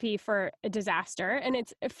recipe for a disaster. And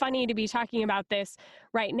it's funny to be talking about this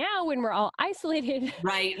right now when we're all isolated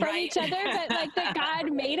from each other, but like that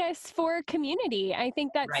God made us for community. I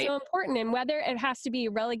think that's so important. And whether it has to be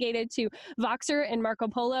relegated to Voxer and Marco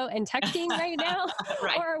Polo and texting right now,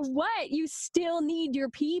 or what, you still need your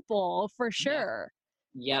people for sure.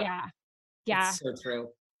 Yep. Yeah. It's so true.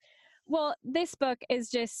 Well, this book is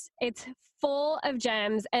it's full of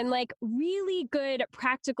gems and like really good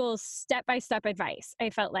practical step-by-step advice. I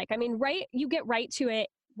felt like, you get right to it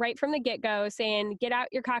right from the get-go, saying, get out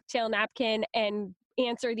your cocktail napkin and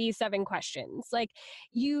answer these 7 questions. Like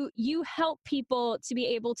you help people to be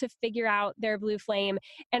able to figure out their blue flame.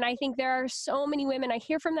 And I think there are so many women, I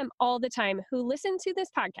hear from them all the time, who listen to this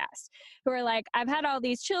podcast, who are like, I've had all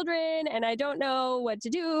these children and I don't know what to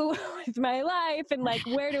do with my life. And like,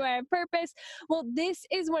 where do I have purpose? Well, this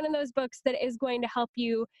is one of those books that is going to help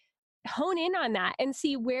you hone in on that and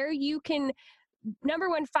see where you can, number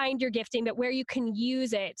one, find your gifting, but where you can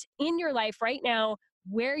use it in your life right now,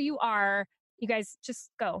 where you are. You guys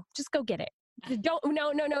just go get it. No,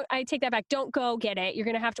 I take that back. Don't go get it. You're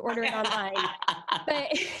going to have to order it online.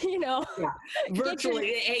 But,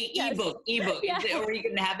 virtually, ebook, or you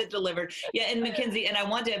can have it delivered. Yeah. And Mackenzie, and I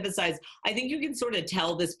want to emphasize, I think you can sort of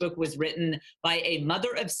tell this book was written by a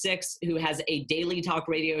mother of 6 who has a daily talk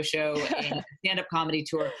radio show and a stand-up comedy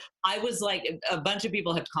tour. I was like, a bunch of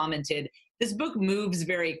people have commented, this book moves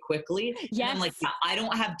very quickly. Yes. And I'm like, I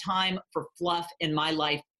don't have time for fluff in my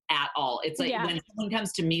life at all. It's like when someone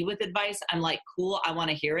comes to me with advice, I'm like, cool, I want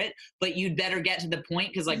to hear it, but you'd better get to the point,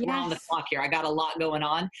 because we're on the clock here. I got a lot going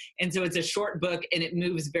on. And so it's a short book and it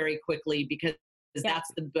moves very quickly, because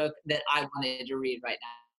that's the book that I wanted to read right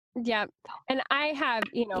now. Yeah. And I have,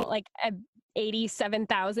 like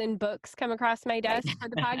 87,000 books come across my desk for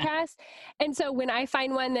the podcast. And so when I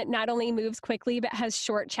find one that not only moves quickly, but has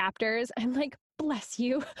short chapters, I'm like, bless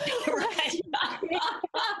you.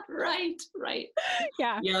 Right. Right.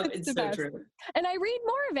 Yeah. Yep, it's so best. true. And I read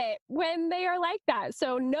more of it when they are like that.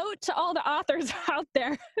 So note to all the authors out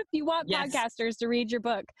there, if you want podcasters to read your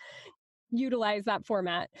book, utilize that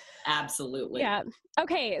format. Absolutely. Yeah.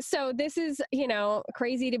 Okay. So this is,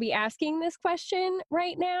 crazy to be asking this question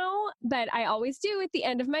right now, but I always do at the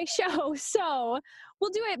end of my show. So we'll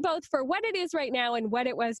do it both for what it is right now and what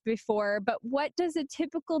it was before. But what does a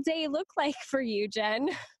typical day look like for you, Jen?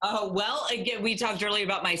 Oh, well, again, we talked earlier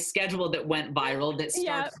about my schedule that went viral that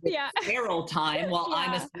starts with feral time while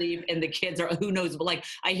I'm asleep and the kids are, who knows, but like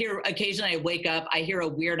occasionally I wake up, I hear a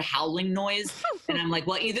weird howling noise and I'm like,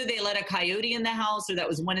 well, either they let a coyote in the house or that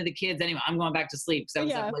was one of the kids. Anyway, I'm going back to sleep. So I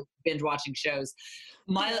was like binge watching shows.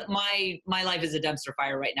 My life is a dumpster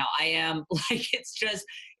fire right now. I am like,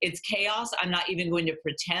 it's chaos. I'm not even going to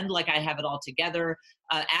pretend like I have it all together.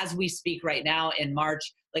 As we speak right now in March,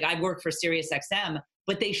 like I work for SiriusXM,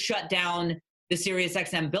 but they shut down the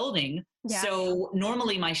SiriusXM building. Yeah. So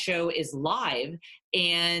normally my show is live.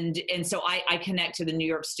 And so I connect to the New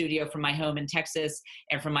York studio from my home in Texas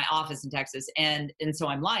and from my office in Texas. And so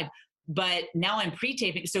I'm live. But now I'm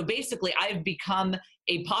pre-taping. So basically I've become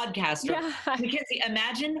a podcaster. Yeah. Mackenzie,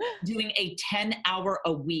 imagine doing a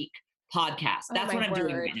 10-hour-a-week podcast. That's what I'm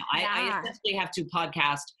doing right now. I essentially have to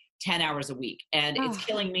podcast 10 hours a week and it's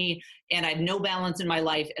killing me. And I have no balance in my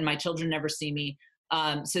life and my children never see me.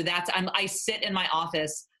 So I sit in my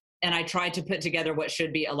office and I try to put together what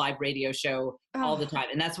should be a live radio show all the time.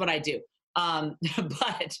 And that's what I do.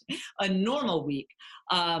 But a normal week,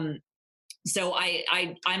 so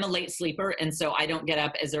I'm a late sleeper, and so I don't get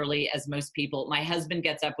up as early as most people. My husband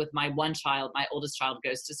gets up with my one child. My oldest child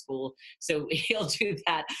goes to school, so he'll do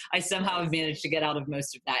that. I somehow have managed to get out of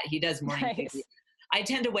most of that. He does morning TV. I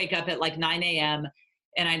tend to wake up at like 9 a.m.,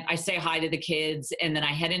 and I say hi to the kids, and then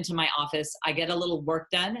I head into my office. I get a little work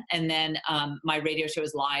done, and then my radio show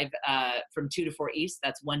is live from 2 to 4 East.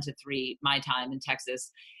 That's 1 to 3 my time in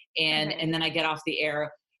Texas. And then I get off the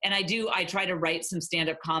air. And I try to write some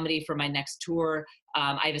stand-up comedy for my next tour.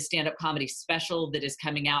 I have a stand-up comedy special that is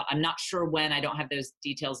coming out. I'm not sure when. I don't have those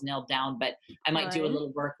details nailed down, but I might do a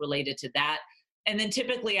little work related to that. And then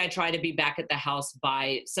typically I try to be back at the house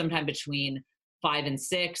by sometime between 5 and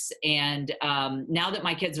 6. And now that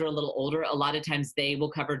my kids are a little older, a lot of times they will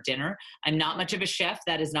cover dinner. I'm not much of a chef.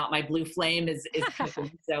 That is not my blue flame is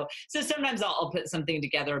cooking. So sometimes I'll put something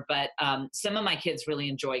together, but some of my kids really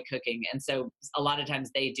enjoy cooking. And so a lot of times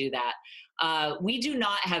they do that. We do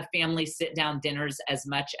not have family sit down dinners as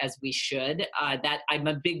much as we should. That I'm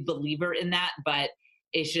a big believer in that, but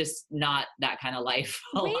it's just not that kind of life.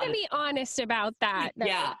 Way to be honest about that.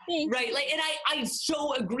 Yeah, right. Like, and I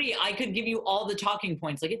so agree. I could give you all the talking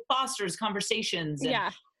points. Like it fosters conversations.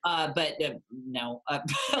 And, but no,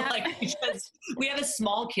 like we have a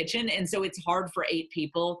small kitchen, and so it's hard for 8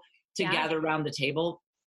 people to gather around the table.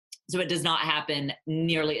 So it does not happen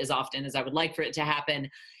nearly as often as I would like for it to happen.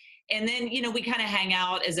 And then, we kind of hang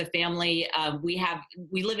out as a family.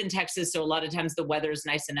 We live in Texas, so a lot of times the weather is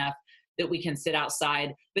nice enough that we can sit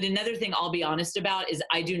outside. But another thing I'll be honest about is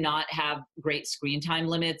I do not have great screen time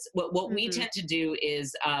limits. What we tend to do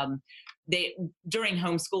is during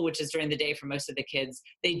homeschool, which is during the day for most of the kids,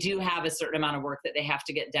 they do have a certain amount of work that they have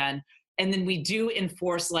to get done. And then we do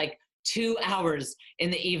enforce like 2 hours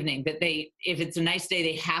in the evening that if it's a nice day,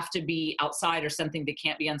 they have to be outside or something. They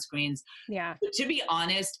can't be on screens. Yeah. But to be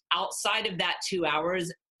honest, outside of that 2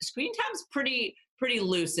 hours, screen time's pretty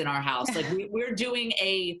loose in our house. Like we're doing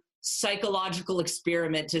a psychological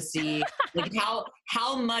experiment to see like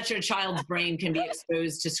how much a child's brain can be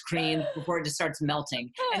exposed to screens before it just starts melting.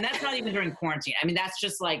 And that's not even during quarantine. I mean, that's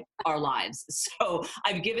just like our lives. So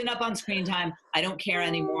I've given up on screen time. I don't care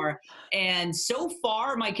anymore. And so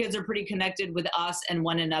far my kids are pretty connected with us and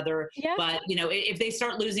one another. Yeah. But if they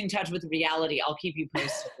start losing touch with reality, I'll keep you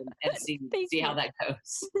posted and see how that goes.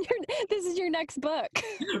 This is your next book.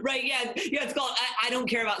 Right. Yeah. It's called, I don't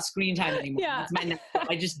care about screen time anymore. Yeah. That's my next book.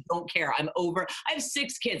 I just don't care. I'm over. I have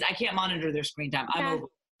 6 kids. I can't monitor their screen time. I'm over.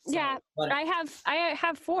 So, yeah. I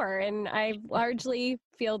have 4 and I largely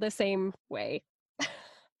feel the same way.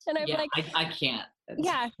 And I'm I can't.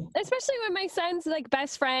 Yeah, especially when my son's like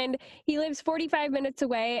best friend, he lives 45 minutes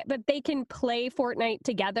away, but they can play Fortnite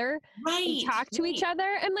together and talk to each other.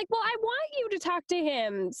 I'm like, well, I want you to talk to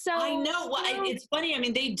him. So I know. Well, it's funny. I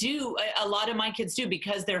mean, they do. A lot of my kids do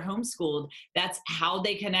because they're homeschooled. That's how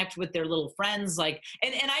they connect with their little friends. Like,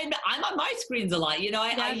 and I'm on my screens a lot.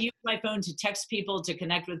 I use my phone to text people, to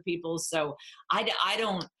connect with people. So I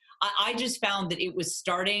I just found that it was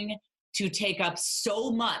starting to take up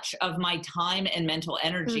so much of my time and mental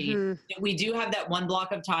energy. That we do have that one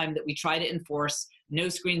block of time that we try to enforce, no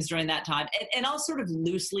screens during that time. And I'll sort of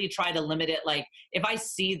loosely try to limit it. Like if I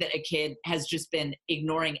see that a kid has just been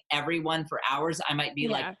ignoring everyone for hours, I might be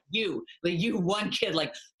like you one kid,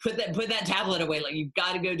 like put that tablet away. Like you've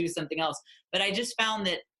got to go do something else. But I just found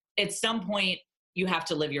that at some point you have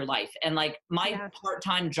to live your life. And like my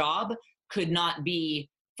part-time job could not be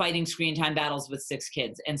fighting screen time battles with 6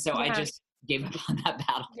 kids. And so I just gave up on that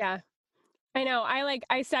battle. Yeah. I know.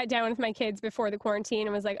 I sat down with my kids before the quarantine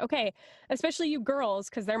and was like, okay, especially you girls,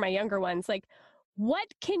 because they're my younger ones, like, what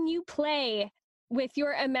can you play with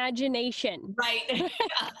your imagination? Right.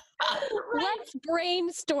 Let's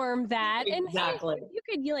brainstorm that. Exactly. And you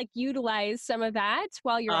could like utilize some of that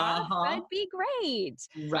while you're off. That'd be great.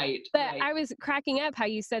 Right. But I was cracking up how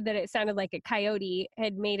you said that it sounded like a coyote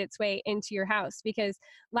had made its way into your house, because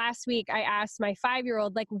last week I asked my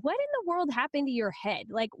 5-year-old, like, what in the world happened to your head?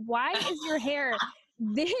 Like, why is your hair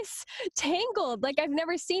this tangled? Like, I've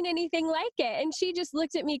never seen anything like it. And she just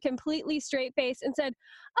looked at me completely straight faced and said,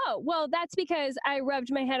 oh, well, that's because I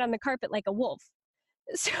rubbed my head on the carpet like a wolf.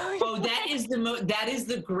 So that is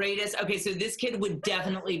the greatest. Okay, so this kid would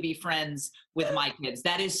definitely be friends with my kids.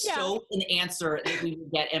 That is so an answer that we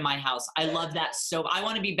would get in my house. I love that. So I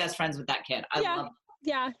want to be best friends with that kid. I love it.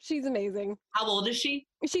 Yeah, she's amazing. How old is she?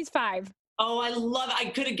 She's 5. Oh, I love it. I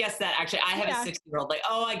could have guessed that, actually. I have a 6-year-old. Like,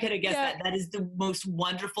 I could have guessed that. That is the most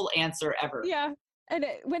wonderful answer ever. Yeah. And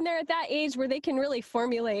when they're at that age where they can really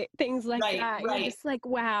formulate things like that, you're just like,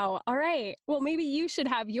 wow, all right, well, maybe you should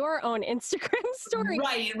have your own Instagram story.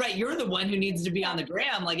 Right. You're the one who needs to be on the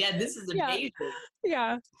gram. Like, this is amazing.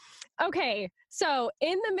 Yeah. Okay. So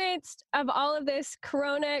in the midst of all of this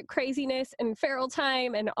Corona craziness and feral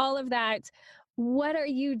time and all of that, what are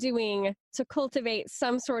you doing to cultivate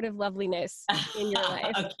some sort of loveliness in your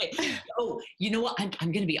life? Okay. Oh, you know what?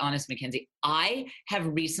 I'm going to be honest, Mackenzie. I have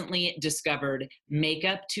recently discovered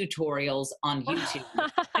makeup tutorials on YouTube.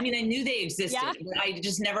 I mean, I knew they existed, but I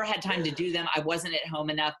just never had time to do them. I wasn't at home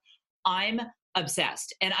enough. I'm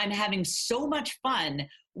obsessed, and I'm having so much fun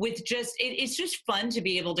with it's just fun to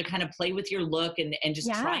be able to kind of play with your look and just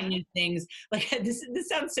try new things. Like this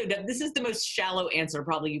sounds so dumb. This is the most shallow answer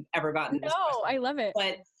probably you've ever gotten. No, I love it.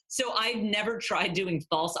 But so I've never tried doing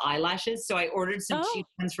false eyelashes. So I ordered some cheap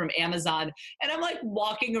ones from Amazon, and I'm like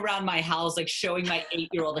walking around my house, like showing my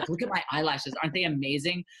 8-year-old, like, look at my eyelashes. Aren't they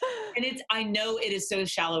amazing? And I know it is so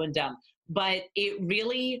shallow and dumb, but it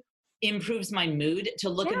really improves my mood to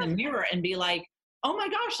look in the mirror and be like, oh my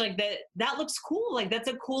gosh, like that looks cool. Like that's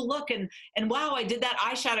a cool look. And wow, I did that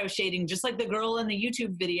eyeshadow shading just like the girl in the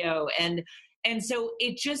YouTube video. And so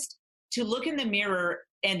it just, to look in the mirror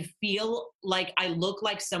and feel like I look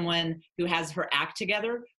like someone who has her act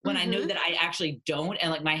together when I know that I actually don't.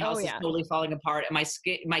 And like my house is totally falling apart, and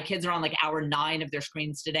my kids are on like hour 9 of their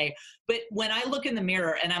screens today. But when I look in the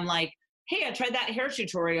mirror and I'm like, hey, I tried that hair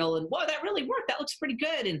tutorial and whoa, that really worked. That looks pretty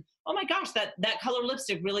good. And oh my gosh, that color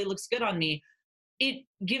lipstick really looks good on me. It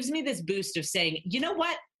gives me this boost of saying, you know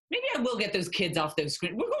what? Maybe I will get those kids off those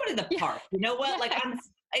screens. We're going to the park. You know what? Like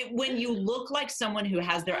when you look like someone who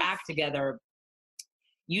has their act together,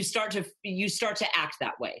 you start to act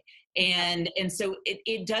that way. And so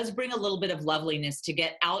it does bring a little bit of loveliness to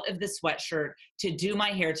get out of the sweatshirt, to do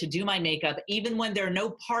my hair, to do my makeup, even when there are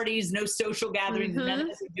no parties, no social gatherings, none of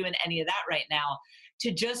us are doing any of that right now,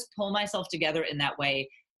 to just pull myself together in that way.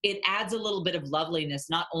 It adds a little bit of loveliness,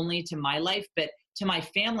 not only to my life, but to my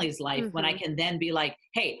family's life, when I can then be like,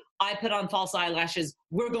 hey, I put on false eyelashes.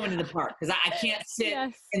 We're going to the park, because I can't sit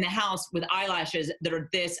in the house with eyelashes that are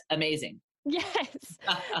this amazing. Yes.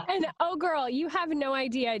 And oh girl, you have no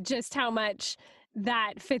idea just how much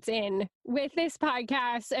that fits in with this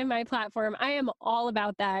podcast and my platform. I am all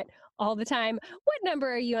about that all the time. What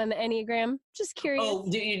number are you on the Enneagram? Just curious. Oh,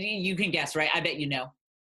 you can guess, right? I bet you know.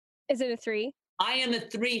 Is it a 3? I am a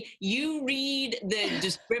 3. You read the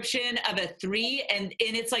description of a 3 and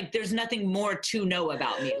it's like, there's nothing more to know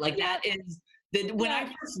about me. Like that is when I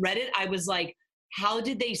first read it, I was like, how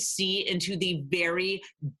did they see into the very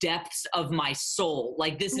depths of my soul?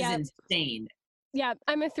 Like this is insane. Yeah,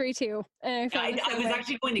 I'm a 3 too. I was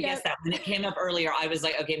actually going to guess that when it came up earlier. I was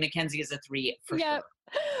like, okay, Mackenzie is a 3 for sure.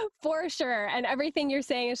 For sure. And everything you're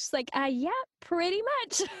saying is just like, pretty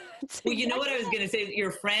much. Well, you know what I was going to say?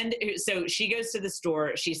 Your friend, so she goes to the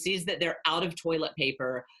store, she sees that they're out of toilet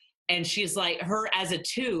paper, and she's like, her as a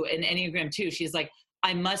 2, an Enneagram 2, she's like,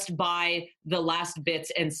 I must buy the last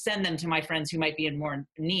bits and send them to my friends who might be in more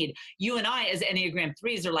need. You and I, as Enneagram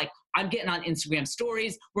 3s, are like, I'm getting on Instagram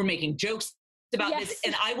stories. We're making jokes about this.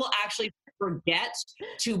 And I will actually forget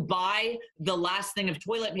to buy the last thing of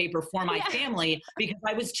toilet paper for my family because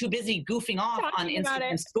I was too busy goofing off on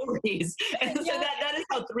Instagram stories. And so that is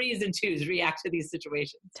how 3s and 2s react to these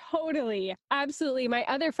situations. Totally. Absolutely. My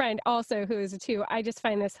other friend also, who is a 2, I just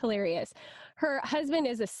find this hilarious. Her husband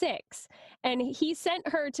is a 6, and he sent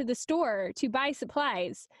her to the store to buy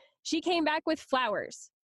supplies. She came back with flowers.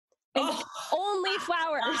 Only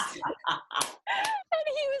flowers. And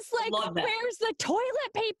he was like, where's the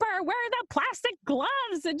toilet paper? Where are the plastic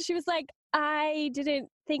gloves? And she was like, I didn't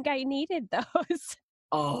think I needed those.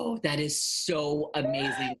 Oh, that is so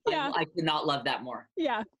amazing. Yeah. I could not love that more.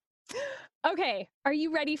 Yeah. Okay. Are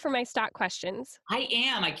you ready for my stock questions? I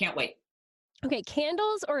am. I can't wait. Okay.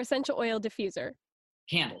 Candles or essential oil diffuser?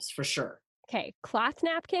 Candles, for sure. Okay. Cloth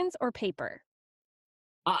napkins or paper?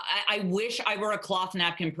 I wish I were a cloth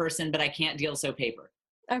napkin person, but I can't deal so paper.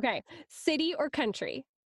 Okay. City or country?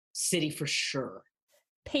 City for sure.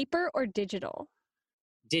 Paper or digital?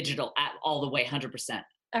 Digital all the way, 100%.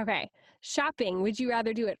 Okay. Shopping. Would you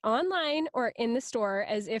rather do it online or in the store,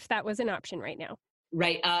 as if that was an option right now?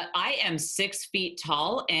 Right. I am 6 feet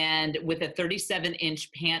tall and with a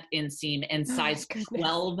 37-inch pant inseam and size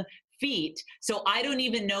 12 feet. So I don't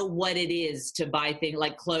even know what it is to buy things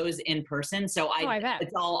like clothes in person. So I bet.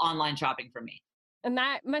 It's all online shopping for me. And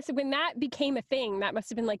that must have, when that became a thing, that must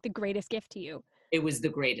have been like the greatest gift to you. It was the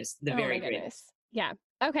greatest, the very greatest. Yeah.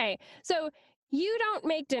 Okay. So you don't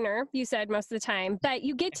make dinner, you said, most of the time, but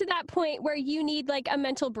you get to that point where you need like a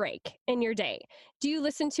mental break in your day. Do you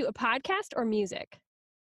listen to a podcast or music?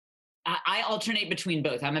 I alternate between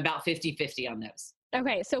both. I'm about 50-50 on those.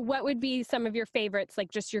 Okay, so what would be some of your favorites, like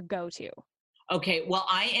just your go-to? Okay, well,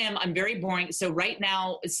 I'm very boring. So right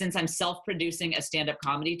now, since I'm self-producing a stand-up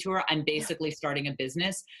comedy tour, I'm basically starting a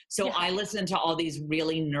business. So I listen to all these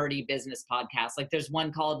really nerdy business podcasts. Like there's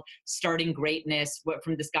one called Starting Greatness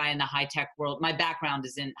from this guy in the high-tech world. My background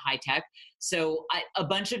is in high-tech. So a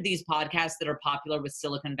bunch of these podcasts that are popular with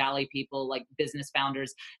Silicon Valley people, like business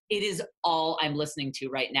founders, it is all I'm listening to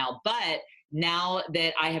right now. But now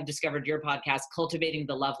that I have discovered your podcast, Cultivating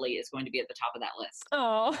the Lovely is going to be at the top of that list.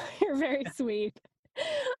 Oh, you're very sweet.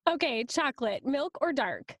 Okay, chocolate, milk or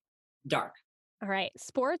dark? Dark. All right,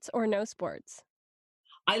 sports or no sports?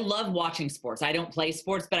 I love watching sports. I don't play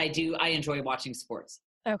sports, but I enjoy watching sports.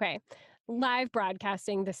 Okay. Live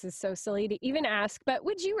broadcasting, this is so silly to even ask, but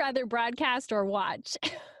would you rather broadcast or watch?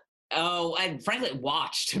 Oh, and frankly,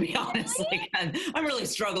 watch, to be honest. Like, I'm really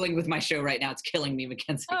struggling with my show right now. It's killing me,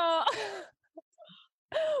 Mackenzie. Oh.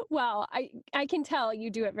 Well, I can tell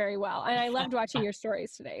you do it very well. And I loved watching your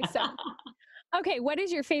stories today. So, okay, what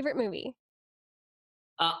is your favorite movie?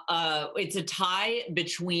 It's a tie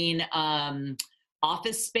between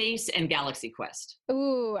Office Space and Galaxy Quest.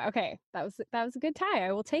 Ooh, okay. That was a good tie.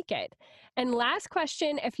 I will take it. And last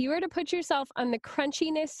question, if you were to put yourself on the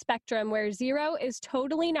crunchiness spectrum where 0 is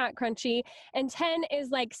totally not crunchy and 10 is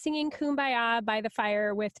like singing Kumbaya by the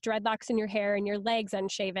fire with dreadlocks in your hair and your legs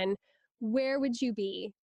unshaven, where would you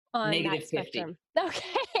be on that spectrum? Okay.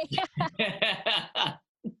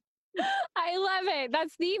 I love it.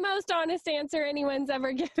 That's the most honest answer anyone's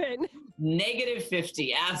ever given.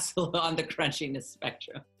 -50, absolutely, on the crunchiness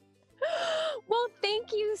spectrum. Well,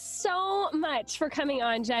 thank you so much for coming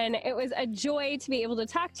on, Jen. It was a joy to be able to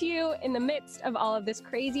talk to you in the midst of all of this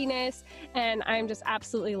craziness, and I'm just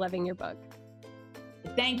absolutely loving your book.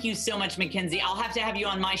 Thank you so much, Mackenzie. I'll have to have you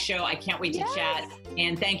on my show. I can't wait to chat.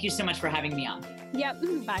 And thank you so much for having me on. Yep.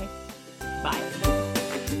 Bye. Bye.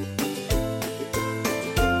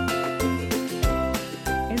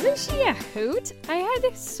 Isn't she a hoot? I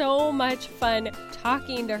had so much fun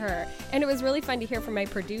talking to her. And it was really fun to hear from my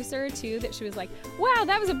producer, too, that she was like, wow,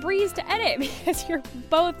 that was a breeze to edit because you're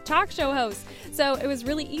both talk show hosts. So it was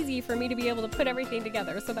really easy for me to be able to put everything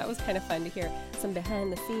together. So that was kind of fun to hear some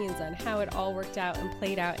behind the scenes on how it all worked out and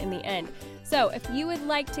played out in the end. So if you would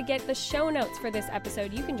like to get the show notes for this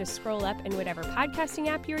episode, you can just scroll up in whatever podcasting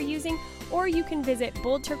app you're using, or you can visit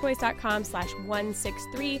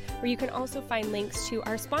boldturquoise.com/163, where you can also find links to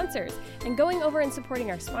our sponsors. And going over and supporting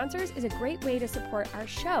our sponsors is a great way to support our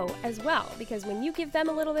show as well, because when you give them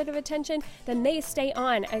a little bit of attention, then they stay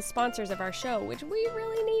on as sponsors of our show, which we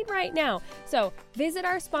really need right now. So visit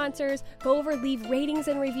our sponsors, go over, leave ratings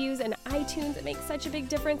and reviews in iTunes. It makes such a big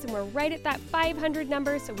difference, and we're right at that 500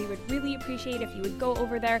 number, so we would really appreciate if you would go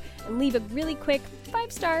over there and leave a really quick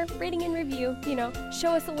 5-star rating and review, show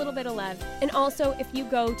us a little bit of love. And also, if you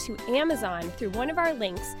go to Amazon through one of our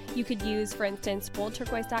links, you could use, for instance,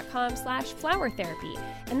 boldturquoise.com mackenziecoppa.com/flower therapy.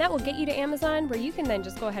 And that will get you to Amazon, where you can then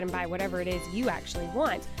just go ahead and buy whatever it is you actually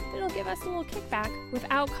want. But it'll give us a little kickback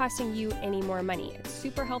without costing you any more money. It's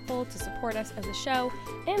super helpful to support us as a show.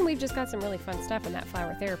 And we've just got some really fun stuff in that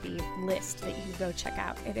flower therapy list that you can go check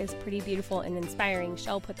out. It is pretty beautiful and inspiring.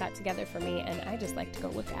 Shell put that together for me, and I just like to go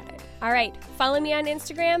look at it. All right, follow me on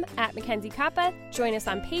Instagram at mackenziecoppa. Join us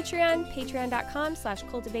on Patreon,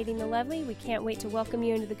 patreon.com/cultivatingthelovely. We can't wait to welcome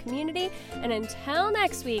you into the community. And until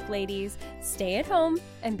next week, ladies, stay at home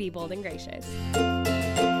and be bold and gracious.